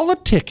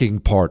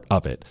politicking part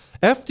of it.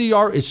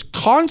 FDR is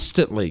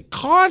constantly,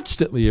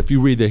 if you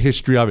read the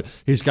history of it,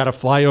 he's got to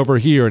fly over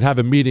here and have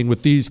a meeting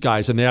with these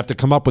guys, and they have to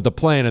come up with a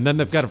plan, and then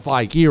they've got to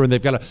fly here, and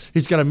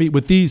he's got to meet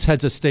with these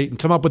heads of state and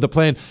come up with a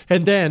plan,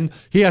 and then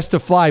he has to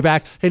fly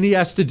back, and he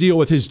has to deal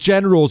with his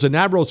generals and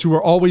admirals who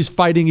are always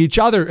fighting each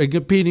other and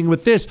competing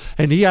with this,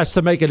 and he has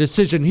to make a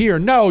decision here.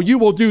 No, you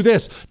will do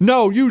this.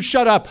 No, you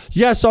shut up.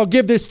 Yes, I'll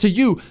give this to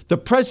you. The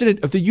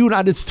President of the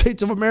United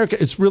States of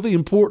America is really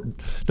important.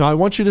 Now, I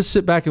want you to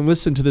sit back and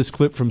listen to this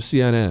clip from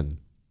CNN.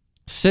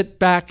 Sit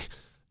back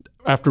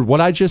after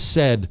what I just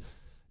said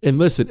and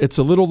listen. It's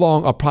a little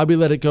long. I'll probably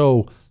let it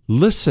go.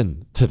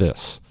 Listen to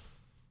this.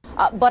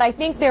 But I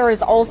think there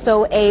is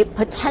also a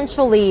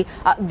potentially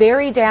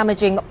very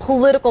damaging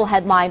political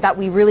headline that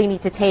we really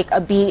need to take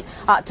a beat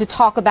to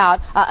talk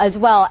about as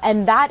well.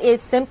 And that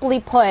is,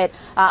 simply put,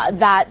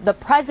 that the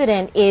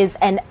president is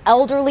an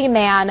elderly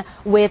man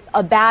with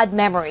a bad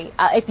memory.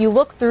 If you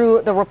look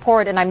through the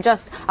report, and I'm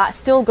just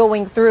still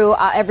going through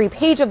every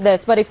page of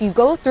this, but if you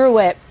go through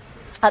it,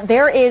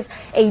 there is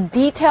a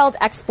detailed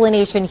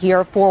explanation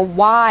here for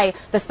why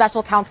the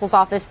special counsel's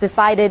office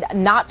decided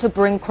not to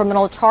bring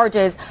criminal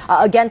charges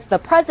against the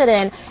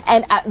president.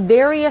 And at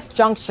various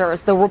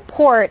junctures, the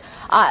report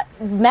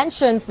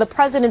mentions the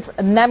president's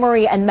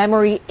memory and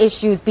memory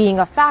issues being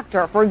a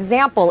factor. For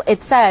example,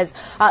 it says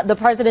the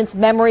president's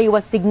memory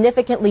was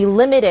significantly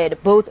limited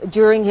both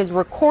during his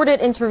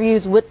recorded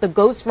interviews with the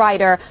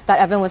ghostwriter that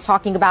Evan was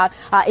talking about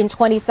in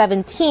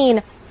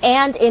 2017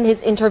 and in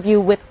his interview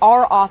with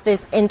our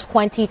office in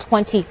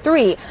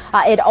 2023.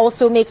 It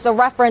also makes a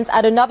reference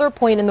at another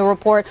point in the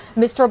report,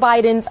 Mr.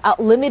 Biden's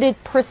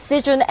limited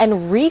precision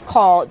and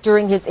recall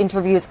during his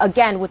interviews,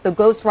 again, with the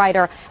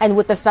ghostwriter and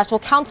with the special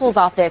counsel's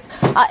office.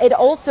 It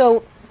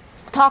also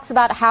talks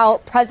about how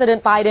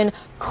President Biden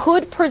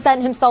could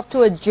present himself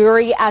to a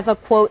jury as a,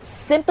 quote,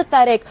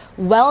 sympathetic,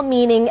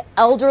 well-meaning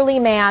elderly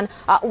man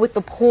with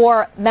a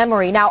poor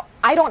memory. Now,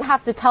 I don't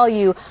have to tell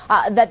you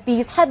that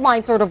these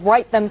headlines sort of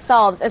write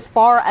themselves as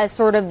far as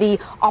sort of the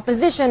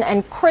opposition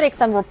and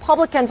critics and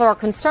Republicans are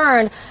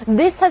concerned.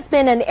 This has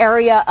been an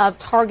area of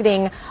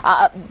targeting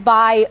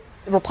by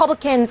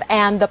Republicans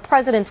and the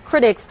president's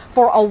critics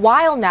for a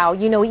while now.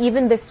 You know,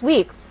 even this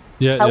week,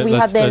 we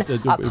have been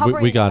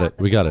covering. We got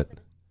it.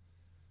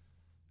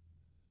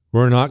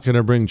 We're not going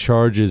to bring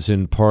charges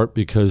in part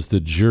because the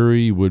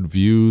jury would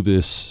view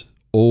this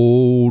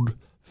old,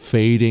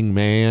 fading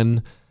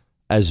man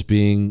as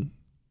being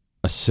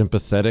a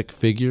sympathetic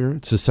figure.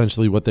 It's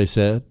essentially what they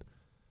said.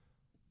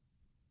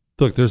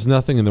 Look, there's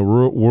nothing in the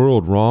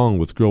world wrong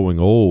with growing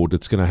old.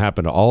 It's going to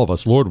happen to all of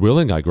us. Lord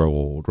willing, I grow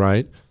old,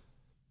 right?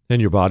 And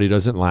your body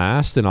doesn't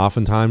last, and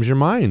oftentimes your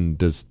mind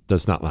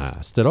does not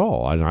last at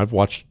all. I've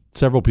watched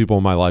several people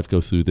in my life go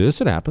through this.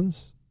 It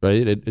happens.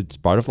 Right? It's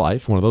part of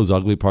life, one of those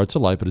ugly parts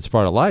of life, but it's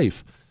part of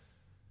life.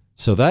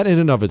 So that in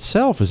and of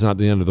itself is not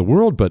the end of the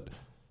world, but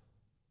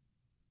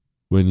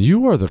when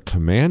you are the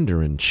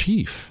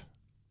commander-in-chief,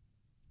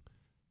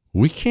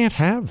 we can't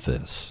have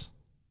this.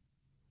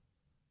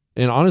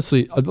 And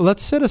honestly,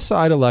 let's set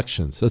aside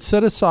elections. Let's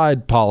set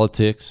aside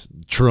politics,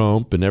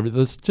 Trump, and everything.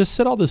 Let's just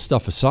set all this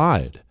stuff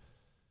aside.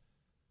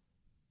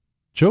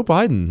 Joe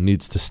Biden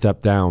needs to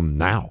step down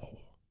now.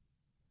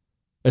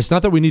 It's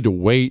not that we need to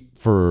wait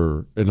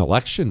for an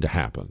election to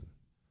happen.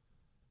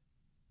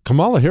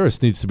 Kamala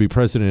Harris needs to be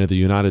president of the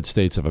United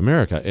States of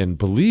America. And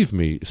believe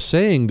me,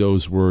 saying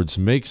those words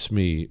makes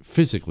me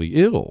physically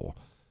ill.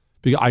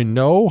 Because I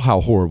know how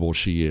horrible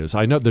she is.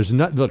 I know there's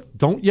not, look,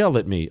 don't yell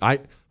at me.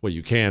 Well,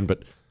 you can,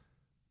 but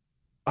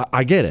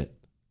I get it.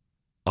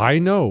 I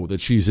know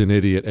that she's an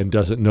idiot and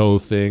doesn't know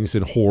things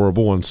and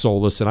horrible and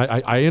soulless. And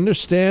I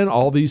understand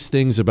all these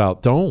things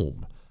about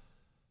Dome.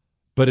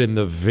 But in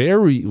the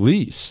very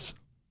least,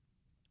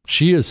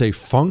 she is a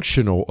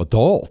functional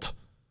adult.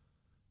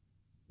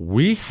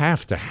 We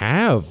have to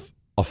have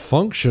a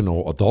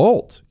functional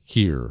adult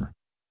here.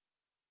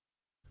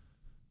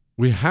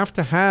 We have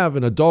to have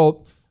an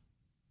adult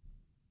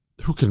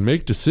who can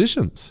make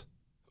decisions.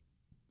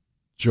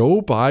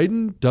 Joe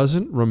Biden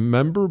doesn't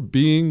remember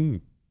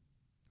being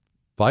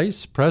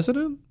vice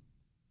president?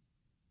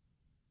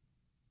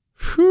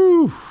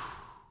 Whew.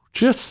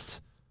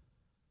 Just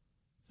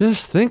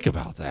think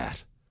about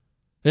that.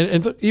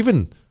 And look,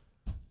 even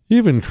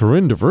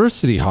Corinne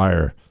Diversity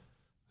hire,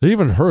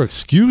 even her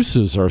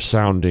excuses are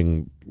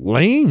sounding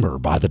lamer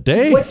by the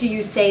day. What do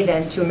you say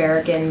then to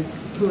Americans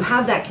who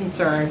have that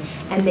concern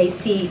and they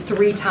see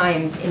 3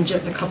 times in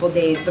just a couple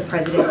days the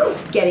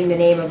president getting the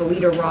name of a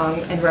leader wrong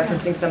and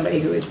referencing somebody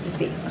who is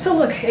deceased? So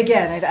look,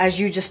 again, as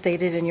you just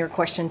stated in your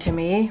question to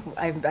me,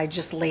 I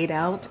just laid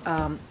out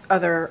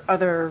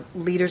other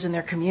leaders in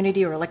their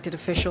community or elected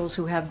officials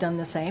who have done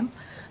the same.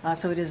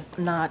 So it is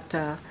not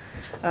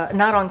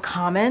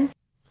uncommon.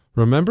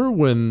 Remember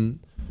when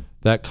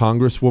that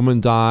congresswoman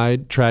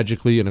died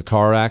tragically in a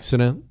car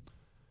accident?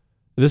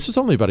 This was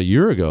only about a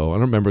year ago. I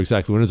don't remember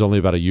exactly when. It was only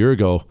about a year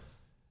ago.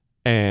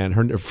 And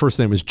her first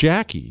name was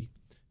Jackie.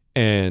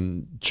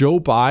 And Joe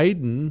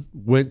Biden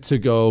went to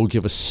go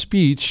give a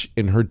speech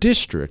in her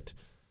district.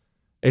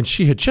 And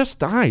she had just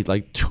died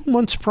like 2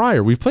 months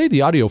prior. We played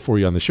the audio for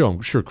you on the show.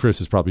 I'm sure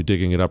Chris is probably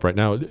digging it up right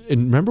now. And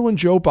remember when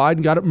Joe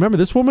Biden got it? Remember,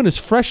 this woman is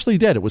freshly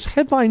dead. It was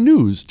headline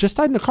news. Just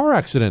died in a car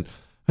accident.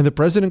 And the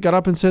president got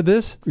up and said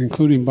this?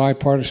 Including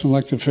bipartisan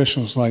elected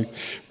officials like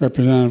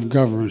Representative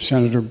Governor,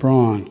 Senator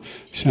Braun,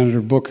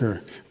 Senator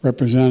Booker,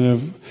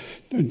 Representative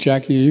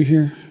Jackie, are you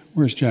here?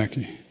 Where's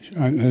Jackie?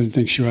 I didn't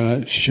think she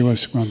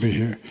was going to be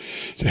here.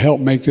 To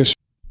help make this.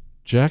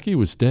 Jackie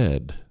was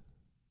dead.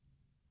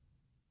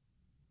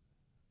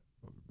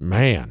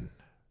 Man,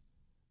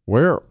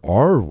 where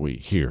are we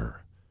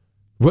here?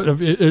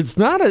 It's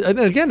not, and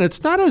again,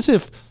 it's not as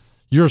if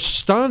you're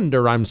stunned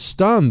or I'm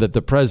stunned that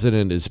the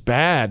president is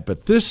bad,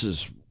 but this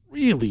is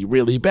really,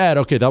 really bad.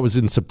 Okay, that was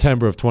in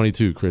September of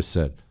 22, Chris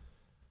said.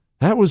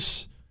 That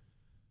was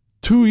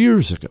 2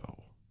 years ago.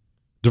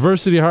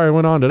 Diversity hire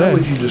went on today. How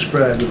would you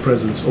describe the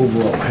president's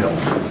overall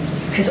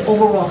health? His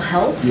overall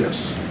health?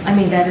 Yes. I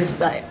mean,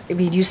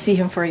 you see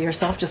him for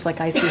yourself, just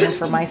like I see him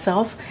for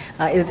myself.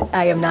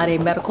 I am not a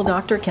medical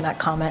doctor, cannot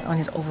comment on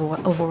his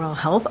overall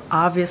health,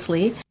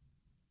 obviously.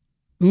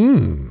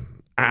 Ow.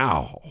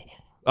 All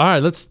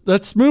right,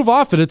 let's move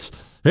off it.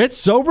 It's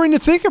sobering to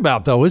think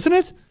about, though, isn't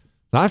it?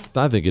 I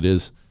think it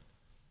is.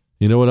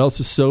 You know what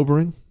else is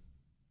sobering?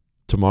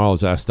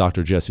 Tomorrow's Ask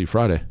Dr. Jesse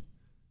Friday.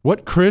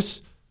 What,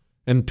 Chris?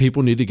 And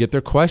people need to get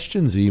their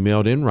questions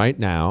emailed in right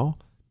now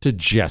to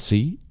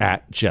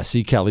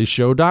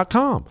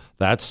jesse@jessekellyshow.com.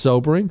 That's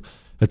sobering.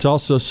 It's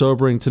also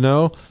sobering to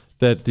know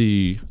that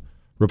the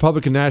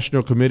Republican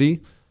National Committee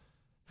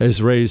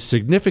has raised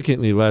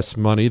significantly less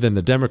money than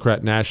the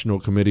Democrat National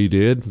Committee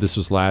did. This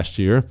was last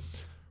year.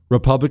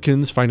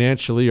 Republicans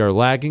financially are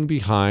lagging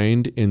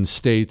behind in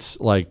states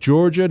like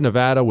Georgia,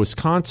 Nevada,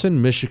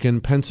 Wisconsin, Michigan,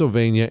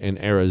 Pennsylvania,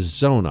 and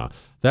Arizona.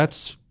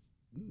 That's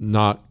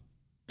not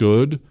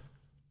good.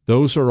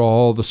 Those are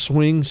all the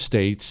swing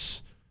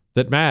states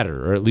that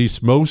matter, or at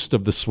least most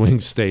of the swing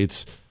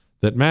states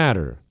that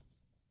matter.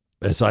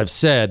 As I've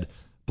said,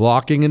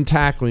 blocking and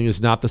tackling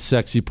is not the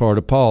sexy part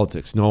of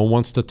politics. No one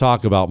wants to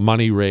talk about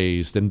money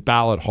raised and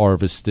ballot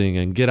harvesting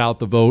and get out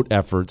the vote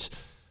efforts.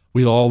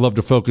 We all love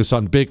to focus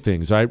on big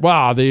things, right?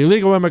 Wow, the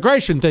illegal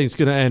immigration thing's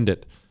going to end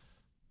it.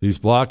 These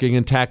blocking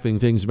and tackling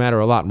things matter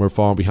a lot, and we're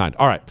falling behind.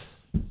 All right,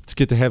 let's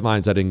get to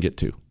headlines I didn't get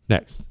to.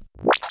 Next.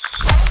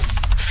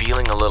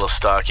 Feeling a little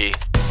stocky?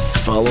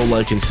 Follow,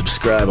 like, and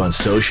subscribe on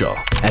social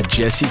at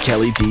Jesse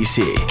Kelly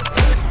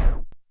DC.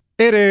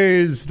 It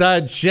is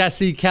the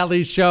Jesse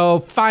Kelly Show,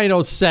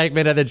 final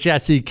segment of the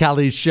Jesse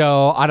Kelly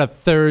Show on a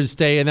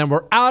Thursday, and then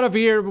we're out of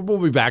here. We'll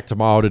be back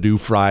tomorrow to do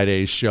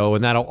Friday's show,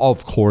 and that'll,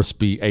 of course,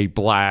 be a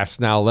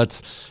blast. Now,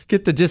 let's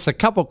get to just a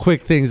couple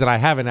quick things that I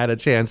haven't had a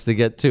chance to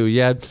get to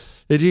yet.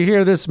 Did you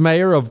hear this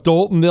mayor of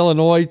Dalton,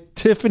 Illinois?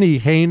 Tiffany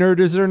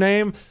Haynard is her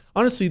name.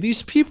 Honestly,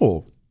 these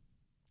people,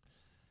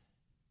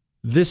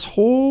 this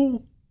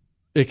whole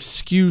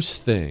excuse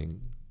thing,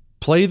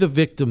 play the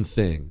victim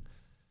thing,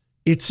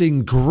 it's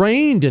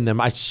ingrained in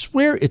them. I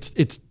swear it's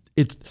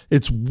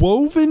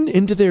woven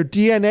into their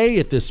DNA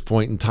at this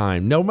point in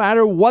time. No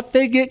matter what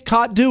they get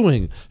caught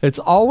doing, it's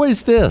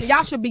always this.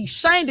 Y'all should be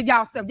ashamed of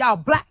yourself. Y'all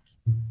black.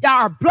 Y'all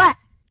are black.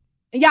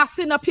 And y'all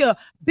sitting up here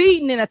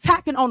beating and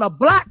attacking on a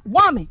black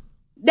woman.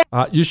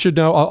 You should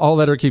know, I'll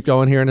let her keep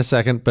going here in a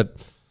second, but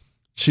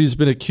she's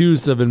been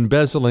accused of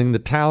embezzling the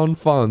town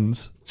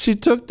funds. She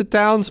took the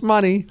town's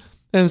money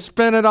and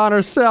spent it on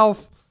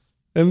herself.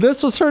 And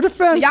this was her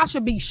defense. Y'all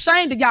should be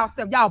ashamed of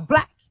yourself. Y'all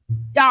black.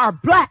 Y'all are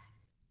black.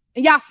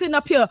 And y'all sitting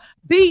up here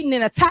beating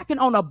and attacking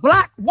on a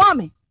black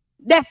woman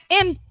that's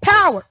in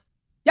power.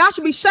 Y'all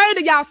should be ashamed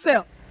of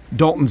yourselves.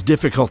 Dalton's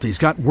difficulties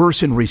got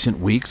worse in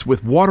recent weeks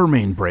with water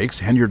main breaks.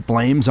 Henyard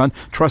blames on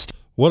trust.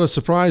 What a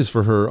surprise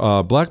for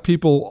her. Black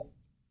people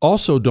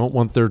also don't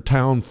want their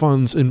town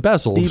funds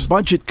embezzled. The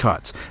budget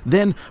cuts.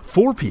 Then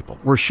 4 people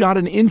were shot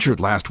and injured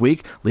last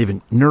week,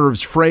 leaving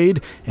nerves frayed,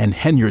 and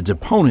Henyard's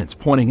opponents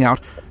pointing out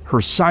her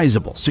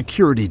sizable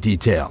security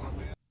detail.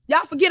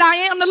 Y'all forget I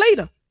am the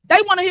leader. They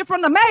want to hear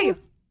from the mayor.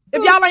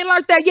 If y'all ain't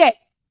learned that yet.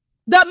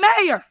 The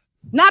mayor,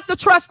 not the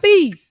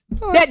trustees.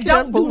 I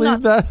can't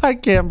believe that. I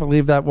can't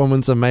believe that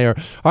woman's a mayor.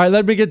 All right,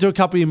 let me get to a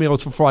couple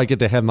emails before I get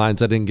to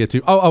headlines I didn't get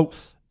to. Oh,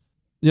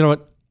 you know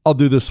what? I'll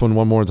do this one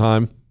more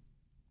time.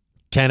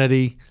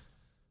 Kennedy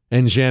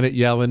and Janet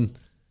Yellen.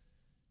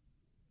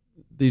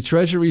 The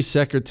Treasury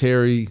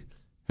Secretary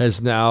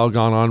has now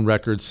gone on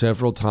record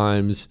several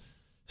times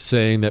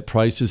saying that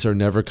prices are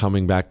never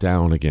coming back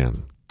down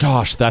again.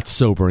 Gosh, that's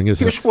sobering,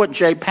 isn't it? Here's what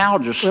Jay Powell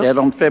just said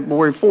on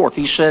February 4th.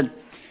 He said,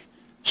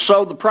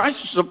 so the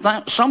prices of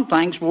some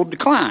things will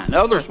decline.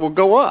 Others will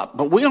go up.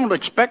 But we don't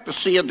expect to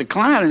see a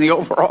decline in the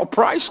overall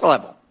price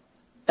level.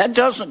 That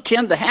doesn't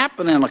tend to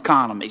happen in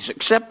economies,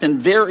 except in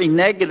very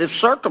negative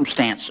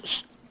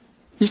circumstances.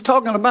 He's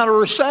talking about a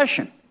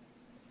recession.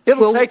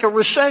 It'll take a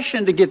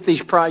recession to get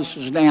these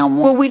prices down.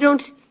 Well, we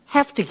don't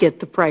have to get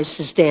the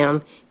prices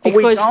down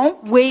because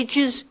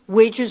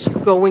wages are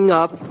going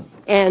up,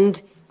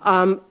 and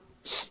a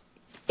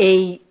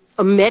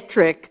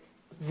metric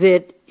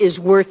that is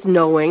worth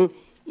knowing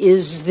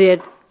is that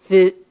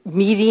the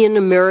median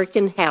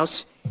American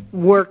house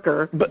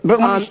worker but let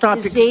me stop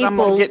you because I'm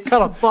going to get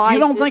cut off. You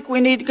don't think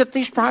we need to get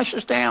these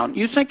prices down?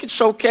 You think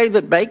it's okay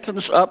that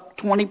bacon's up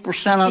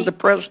 20% under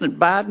President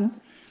Biden?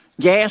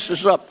 Gas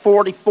is up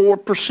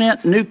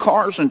 44%. New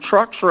cars and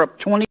trucks are up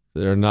 20%.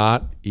 They're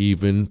not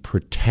even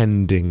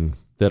pretending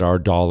that our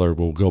dollar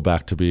will go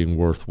back to being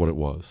worth what it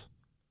was.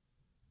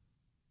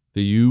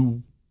 Do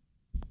you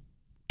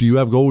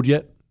have gold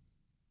yet?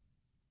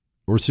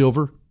 Or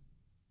silver?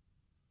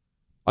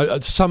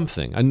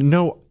 Something. I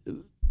know.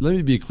 Let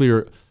me be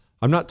clear.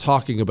 I'm not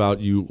talking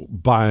about you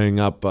buying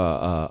up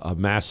a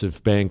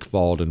massive bank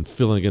vault and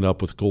filling it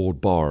up with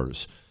gold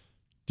bars.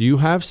 Do you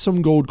have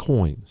some gold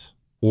coins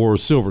or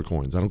silver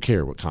coins? I don't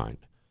care what kind.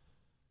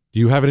 Do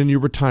you have it in your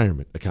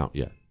retirement account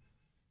yet?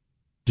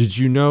 Did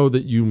you know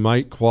that you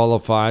might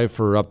qualify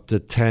for up to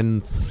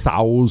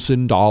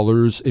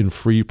 $10,000 in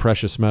free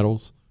precious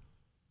metals?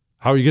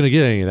 How are you going to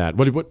get any of that?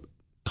 What?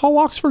 Call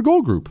Oxford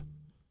Gold Group.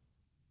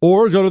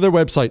 Or go to their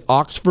website,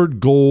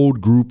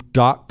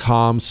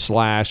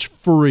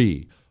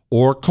 oxfordgoldgroup.com/free.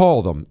 Or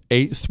call them,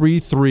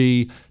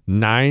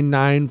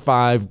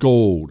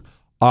 833-995-GOLD.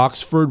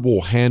 Oxford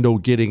will handle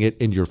getting it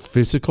in your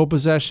physical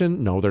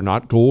possession. No, they're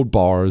not gold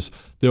bars.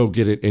 They'll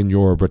get it in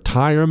your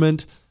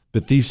retirement.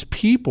 But these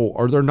people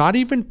they're not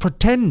even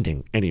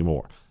pretending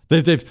anymore.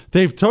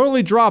 They've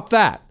totally dropped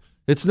that.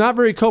 It's not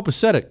very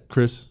copacetic,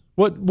 Chris.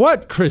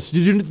 What, Chris?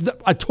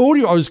 I told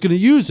you I was going to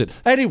use it.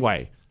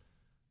 Anyway,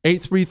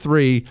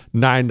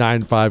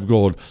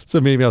 833-995-GOLD.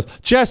 Some emails.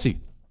 Jesse,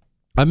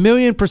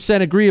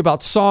 1,000,000% agree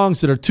about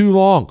songs that are too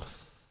long.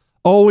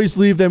 Always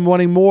leave them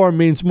wanting more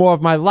means more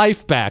of my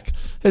life back,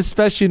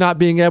 especially not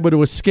being able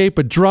to escape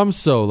a drum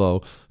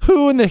solo.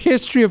 Who in the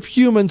history of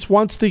humans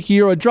wants to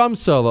hear a drum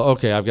solo?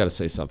 Okay, I've got to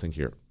say something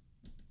here.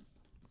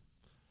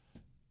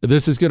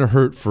 This is going to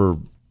hurt for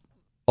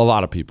a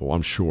lot of people,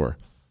 I'm sure.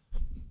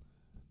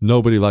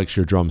 Nobody likes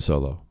your drum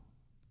solo.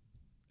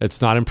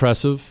 It's not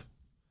impressive.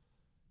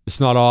 It's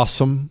not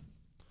awesome.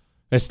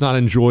 It's not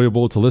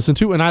enjoyable to listen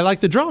to. And I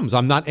like the drums.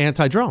 I'm not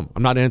anti-drum.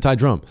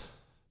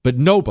 But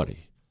nobody,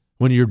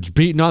 when you're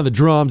beating on the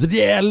drums, and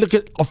yeah, look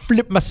at, I'll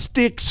flip my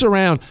sticks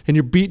around, and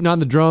you're beating on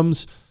the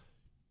drums,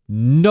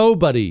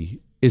 nobody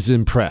is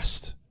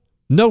impressed.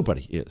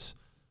 Nobody is.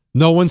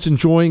 No one's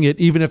enjoying it,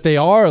 even if they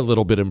are a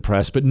little bit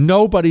impressed, but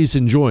nobody's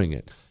enjoying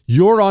it.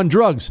 You're on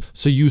drugs,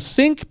 so you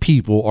think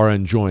people are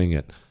enjoying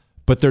it,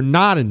 but they're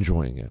not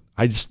enjoying it.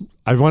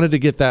 I wanted to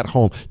get that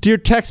home. Dear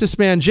Texas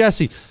man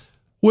Jesse,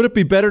 would it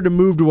be better to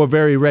move to a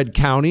very red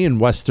county in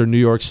western New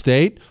York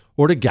State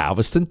or to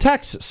Galveston,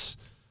 Texas?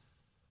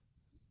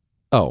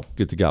 Oh,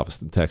 get to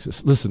Galveston,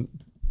 Texas. Listen,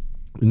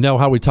 you know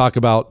how we talk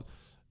about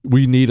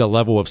we need a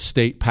level of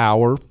state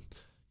power?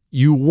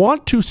 You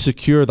want to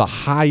secure the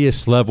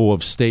highest level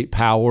of state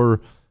power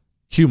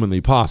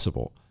humanly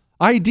possible.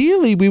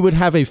 Ideally, we would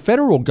have a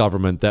federal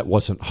government that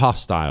wasn't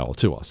hostile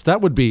to us.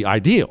 That would be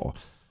ideal.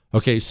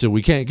 Okay, so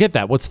we can't get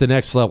that. What's the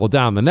next level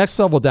down? The next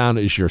level down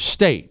is your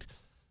state.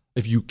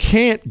 If you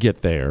can't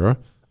get there,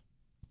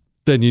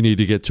 then you need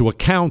to get to a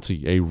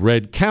county, a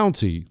red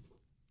county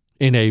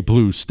in a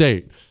blue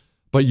state.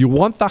 But you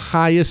want the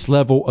highest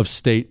level of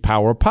state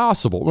power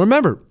possible.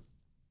 Remember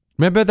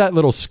that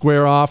little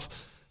square off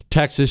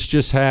Texas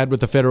just had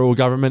with the federal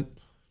government?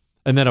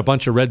 And then a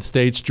bunch of red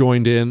states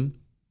joined in,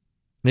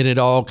 and it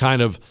all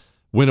kind of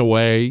went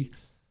away.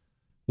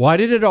 Why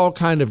did it all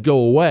kind of go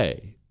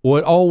away? Well,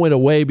 it all went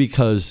away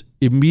because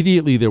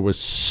immediately there was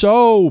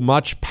so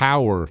much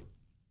power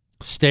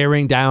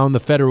staring down the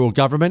federal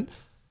government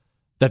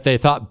that they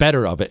thought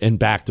better of it and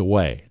backed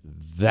away.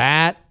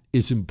 That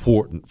is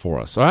important for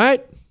us. All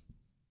right.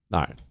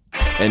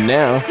 And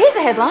now, here's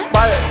a headline.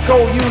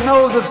 you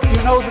know the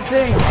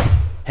thing.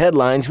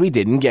 Headlines we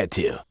didn't get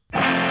to.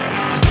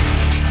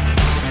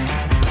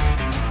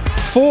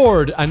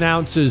 Ford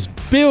announces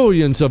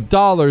billions of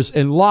dollars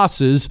in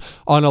losses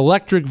on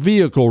electric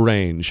vehicle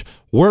range.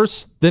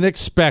 Worse than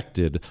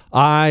expected.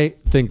 I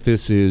think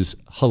this is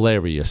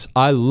hilarious.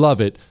 I love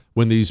it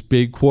when these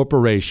big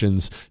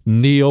corporations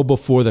kneel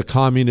before the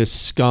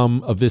communist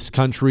scum of this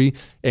country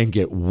and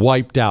get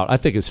wiped out. I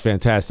think it's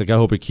fantastic. I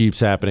hope it keeps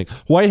happening.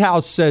 White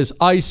House says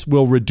ICE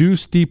will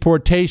reduce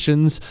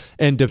deportations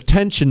and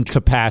detention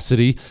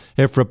capacity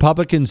if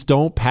Republicans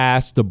don't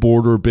pass the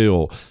border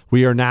bill.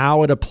 We are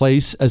now at a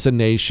place as a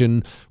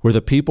nation where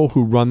the people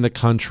who run the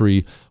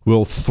country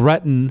will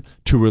threaten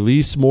to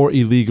release more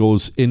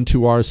illegals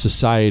into our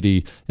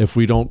society if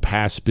we don't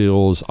pass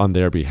bills on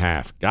their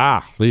behalf.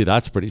 Golly,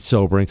 that's pretty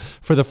sobering.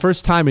 For the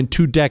first time in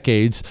 2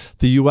 decades,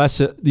 the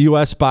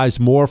U.S. buys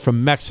more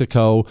from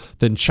Mexico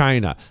than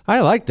China.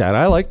 I like that.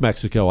 I like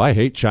Mexico. I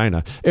hate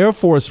China. Air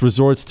Force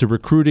resorts to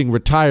recruiting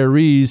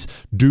retirees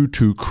due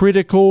to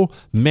critical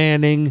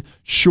manning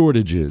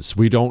shortages.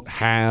 We don't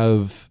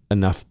have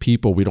enough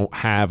people. We don't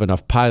have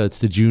enough pilots.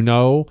 Did you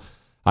know?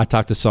 I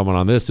talked to someone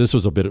on this. This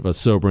was a bit of a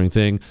sobering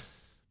thing.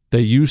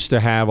 They used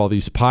to have all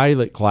these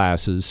pilot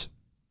classes,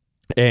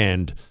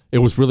 and it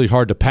was really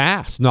hard to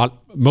pass.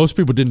 Most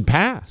people didn't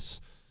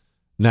pass.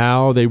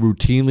 Now they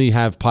routinely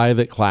have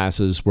pilot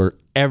classes where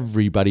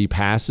everybody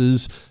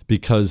passes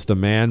because the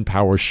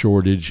manpower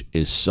shortage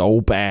is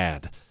so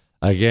bad.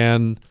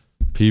 Again,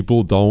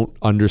 people don't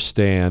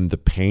understand the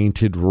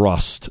painted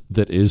rust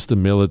that is the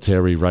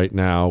military right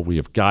now. We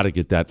have got to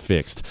get that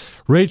fixed.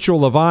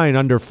 Rachel Levine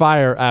under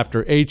fire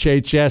after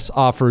HHS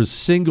offers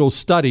single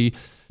study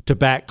to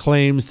back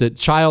claims that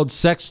child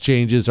sex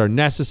changes are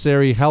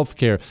necessary health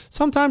care.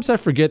 Sometimes I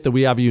forget that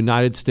we have a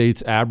United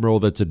States admiral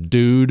that's a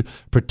dude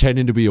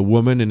pretending to be a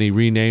woman, and he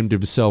renamed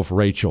himself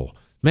Rachel.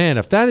 Man,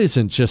 if that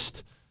isn't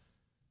just,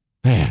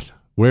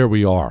 where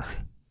we are.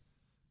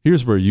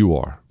 Here's where you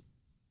are.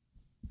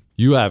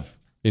 You have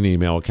an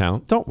email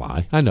account. Don't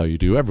lie. I know you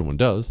do. Everyone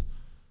does.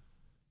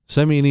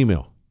 Send me an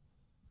email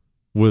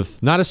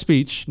with not a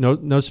speech,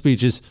 no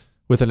speeches,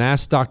 with an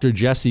Ask Dr.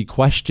 Jesse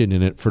question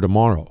in it for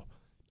tomorrow.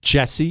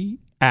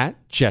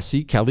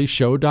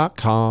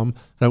 Jesse@jessekellyshow.com.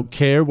 I don't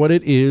care what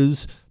it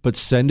is, but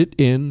send it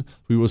in.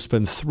 We will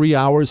spend 3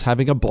 hours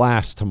having a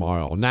blast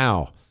tomorrow.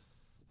 Now,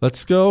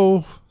 let's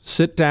go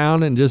sit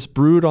down and just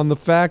brood on the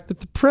fact that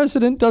the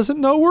president doesn't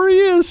know where he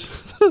is.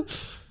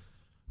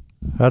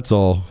 That's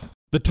all.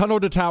 The Tunnel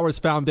to Towers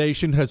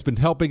Foundation has been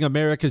helping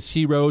America's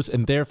heroes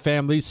and their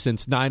families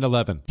since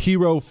 9/11.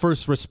 Hero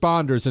first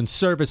responders and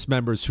service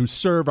members who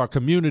serve our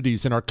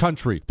communities and our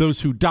country.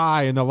 Those who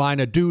die in the line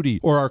of duty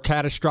or are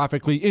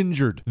catastrophically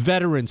injured.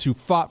 Veterans who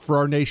fought for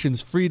our nation's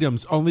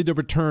freedoms only to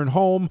return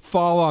home,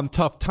 fall on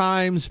tough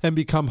times, and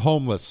become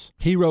homeless.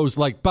 Heroes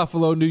like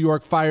Buffalo, New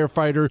York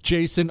firefighter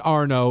Jason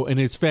Arno and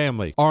his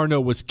family.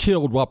 Arno was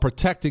killed while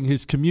protecting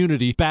his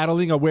community,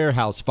 battling a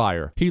warehouse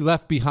fire. He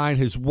left behind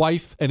his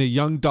wife and a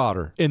young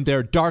daughter. In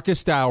their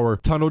darkest hour,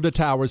 Tunnel to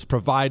Towers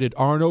provided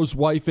Arno's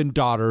wife and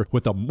daughter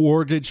with a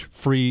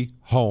mortgage-free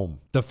home.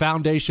 The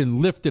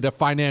foundation lifted a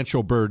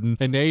financial burden,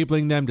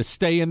 enabling them to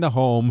stay in the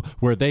home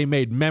where they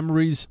made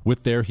memories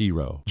with their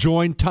hero.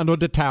 Join Tunnel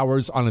to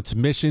Towers on its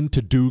mission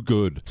to do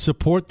good.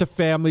 Support the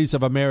families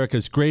of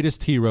America's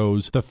greatest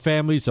heroes, the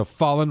families of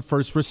fallen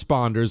first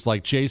responders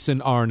like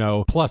Jason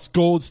Arno, plus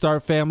Gold Star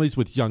families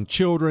with young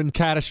children,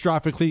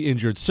 catastrophically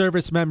injured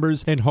service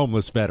members, and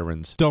homeless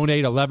veterans.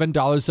 Donate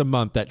 $11 a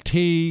month at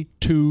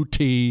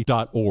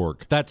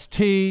T2T.org. That's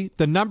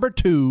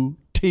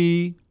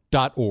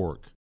T2T.org.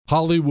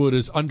 Hollywood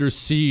is under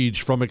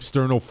siege from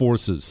external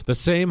forces. The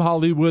same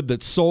Hollywood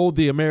that sold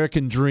the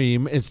American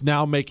dream is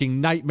now making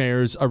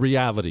nightmares a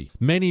reality.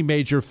 Many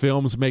major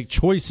films make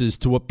choices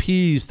to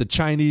appease the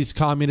Chinese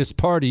Communist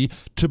Party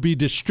to be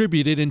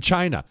distributed in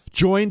China.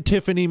 Join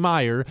Tiffany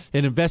Meyer,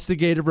 an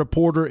investigative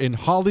reporter in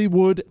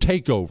Hollywood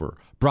Takeover,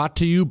 brought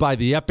to you by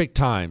the Epic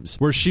Times,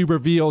 where she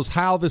reveals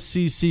how the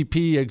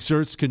CCP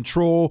exerts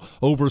control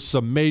over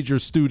some major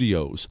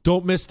studios.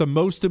 Don't miss the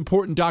most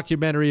important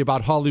documentary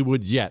about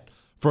Hollywood yet.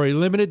 For a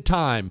limited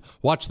time,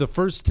 watch the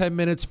first 10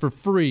 minutes for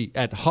free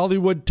at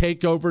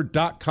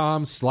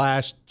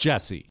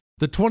HollywoodTakeover.com/Jesse.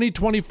 The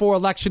 2024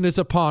 election is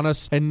upon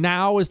us, and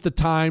now is the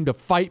time to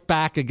fight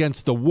back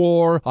against the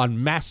war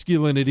on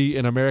masculinity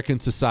in American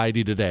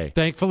society today.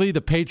 Thankfully, the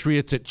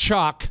patriots at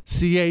CHOQ,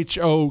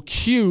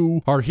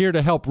 CHOQ, are here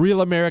to help real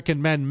American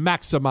men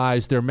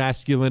maximize their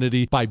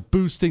masculinity by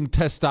boosting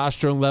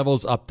testosterone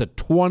levels up to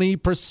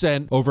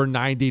 20% over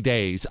 90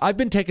 days. I've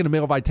been taking a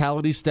male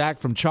vitality stack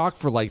from CHOQ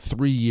for like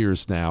 3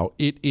 years now.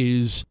 It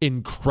is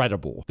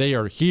incredible. They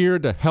are here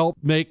to help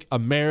make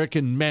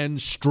American men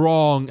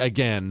strong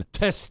again.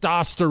 Testosterone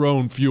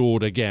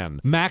fueled again.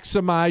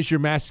 Maximize your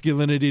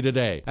masculinity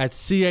today at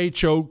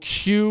CHOQ.com.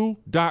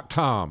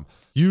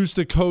 Use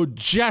the code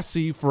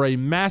Jesse for a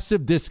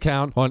massive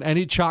discount on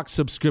any CHOQ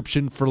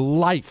subscription for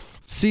life.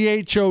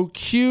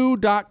 CHOQ.com,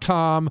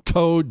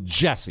 code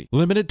Jesse.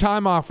 Limited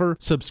time offer.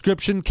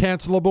 Subscription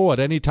cancelable at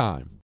any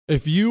time.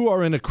 If you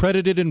are an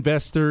accredited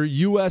investor,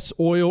 U.S.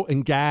 oil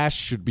and gas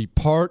should be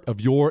part of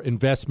your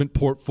investment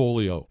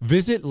portfolio.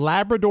 Visit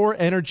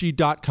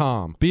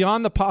LabradorEnergy.com.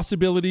 Beyond the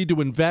possibility to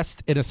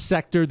invest in a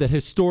sector that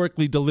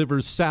historically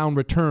delivers sound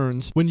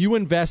returns, when you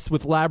invest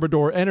with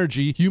Labrador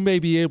Energy, you may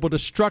be able to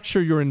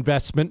structure your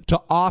investment to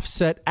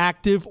offset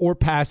active or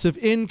passive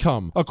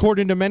income.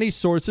 According to many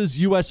sources,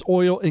 U.S.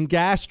 oil and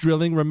gas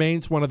drilling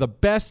remains one of the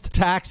best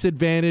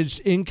tax-advantaged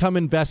income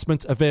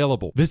investments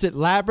available. Visit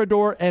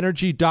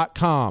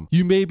LabradorEnergy.com.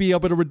 You may be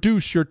able to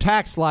reduce your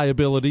tax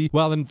liability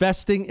while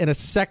investing in a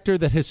sector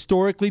that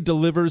historically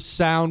delivers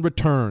sound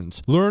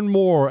returns. Learn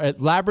more at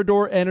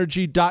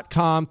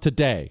LabradorEnergy.com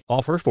today.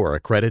 Offer for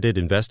accredited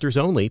investors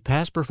only.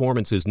 Past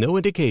performance is no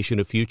indication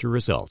of future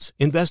results.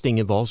 Investing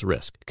involves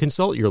risk.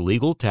 Consult your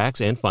legal,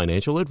 tax, and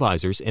financial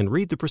advisors and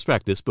read the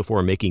prospectus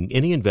before making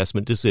any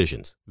investment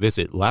decisions.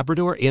 Visit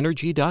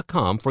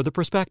LabradorEnergy.com for the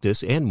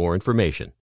prospectus and more information.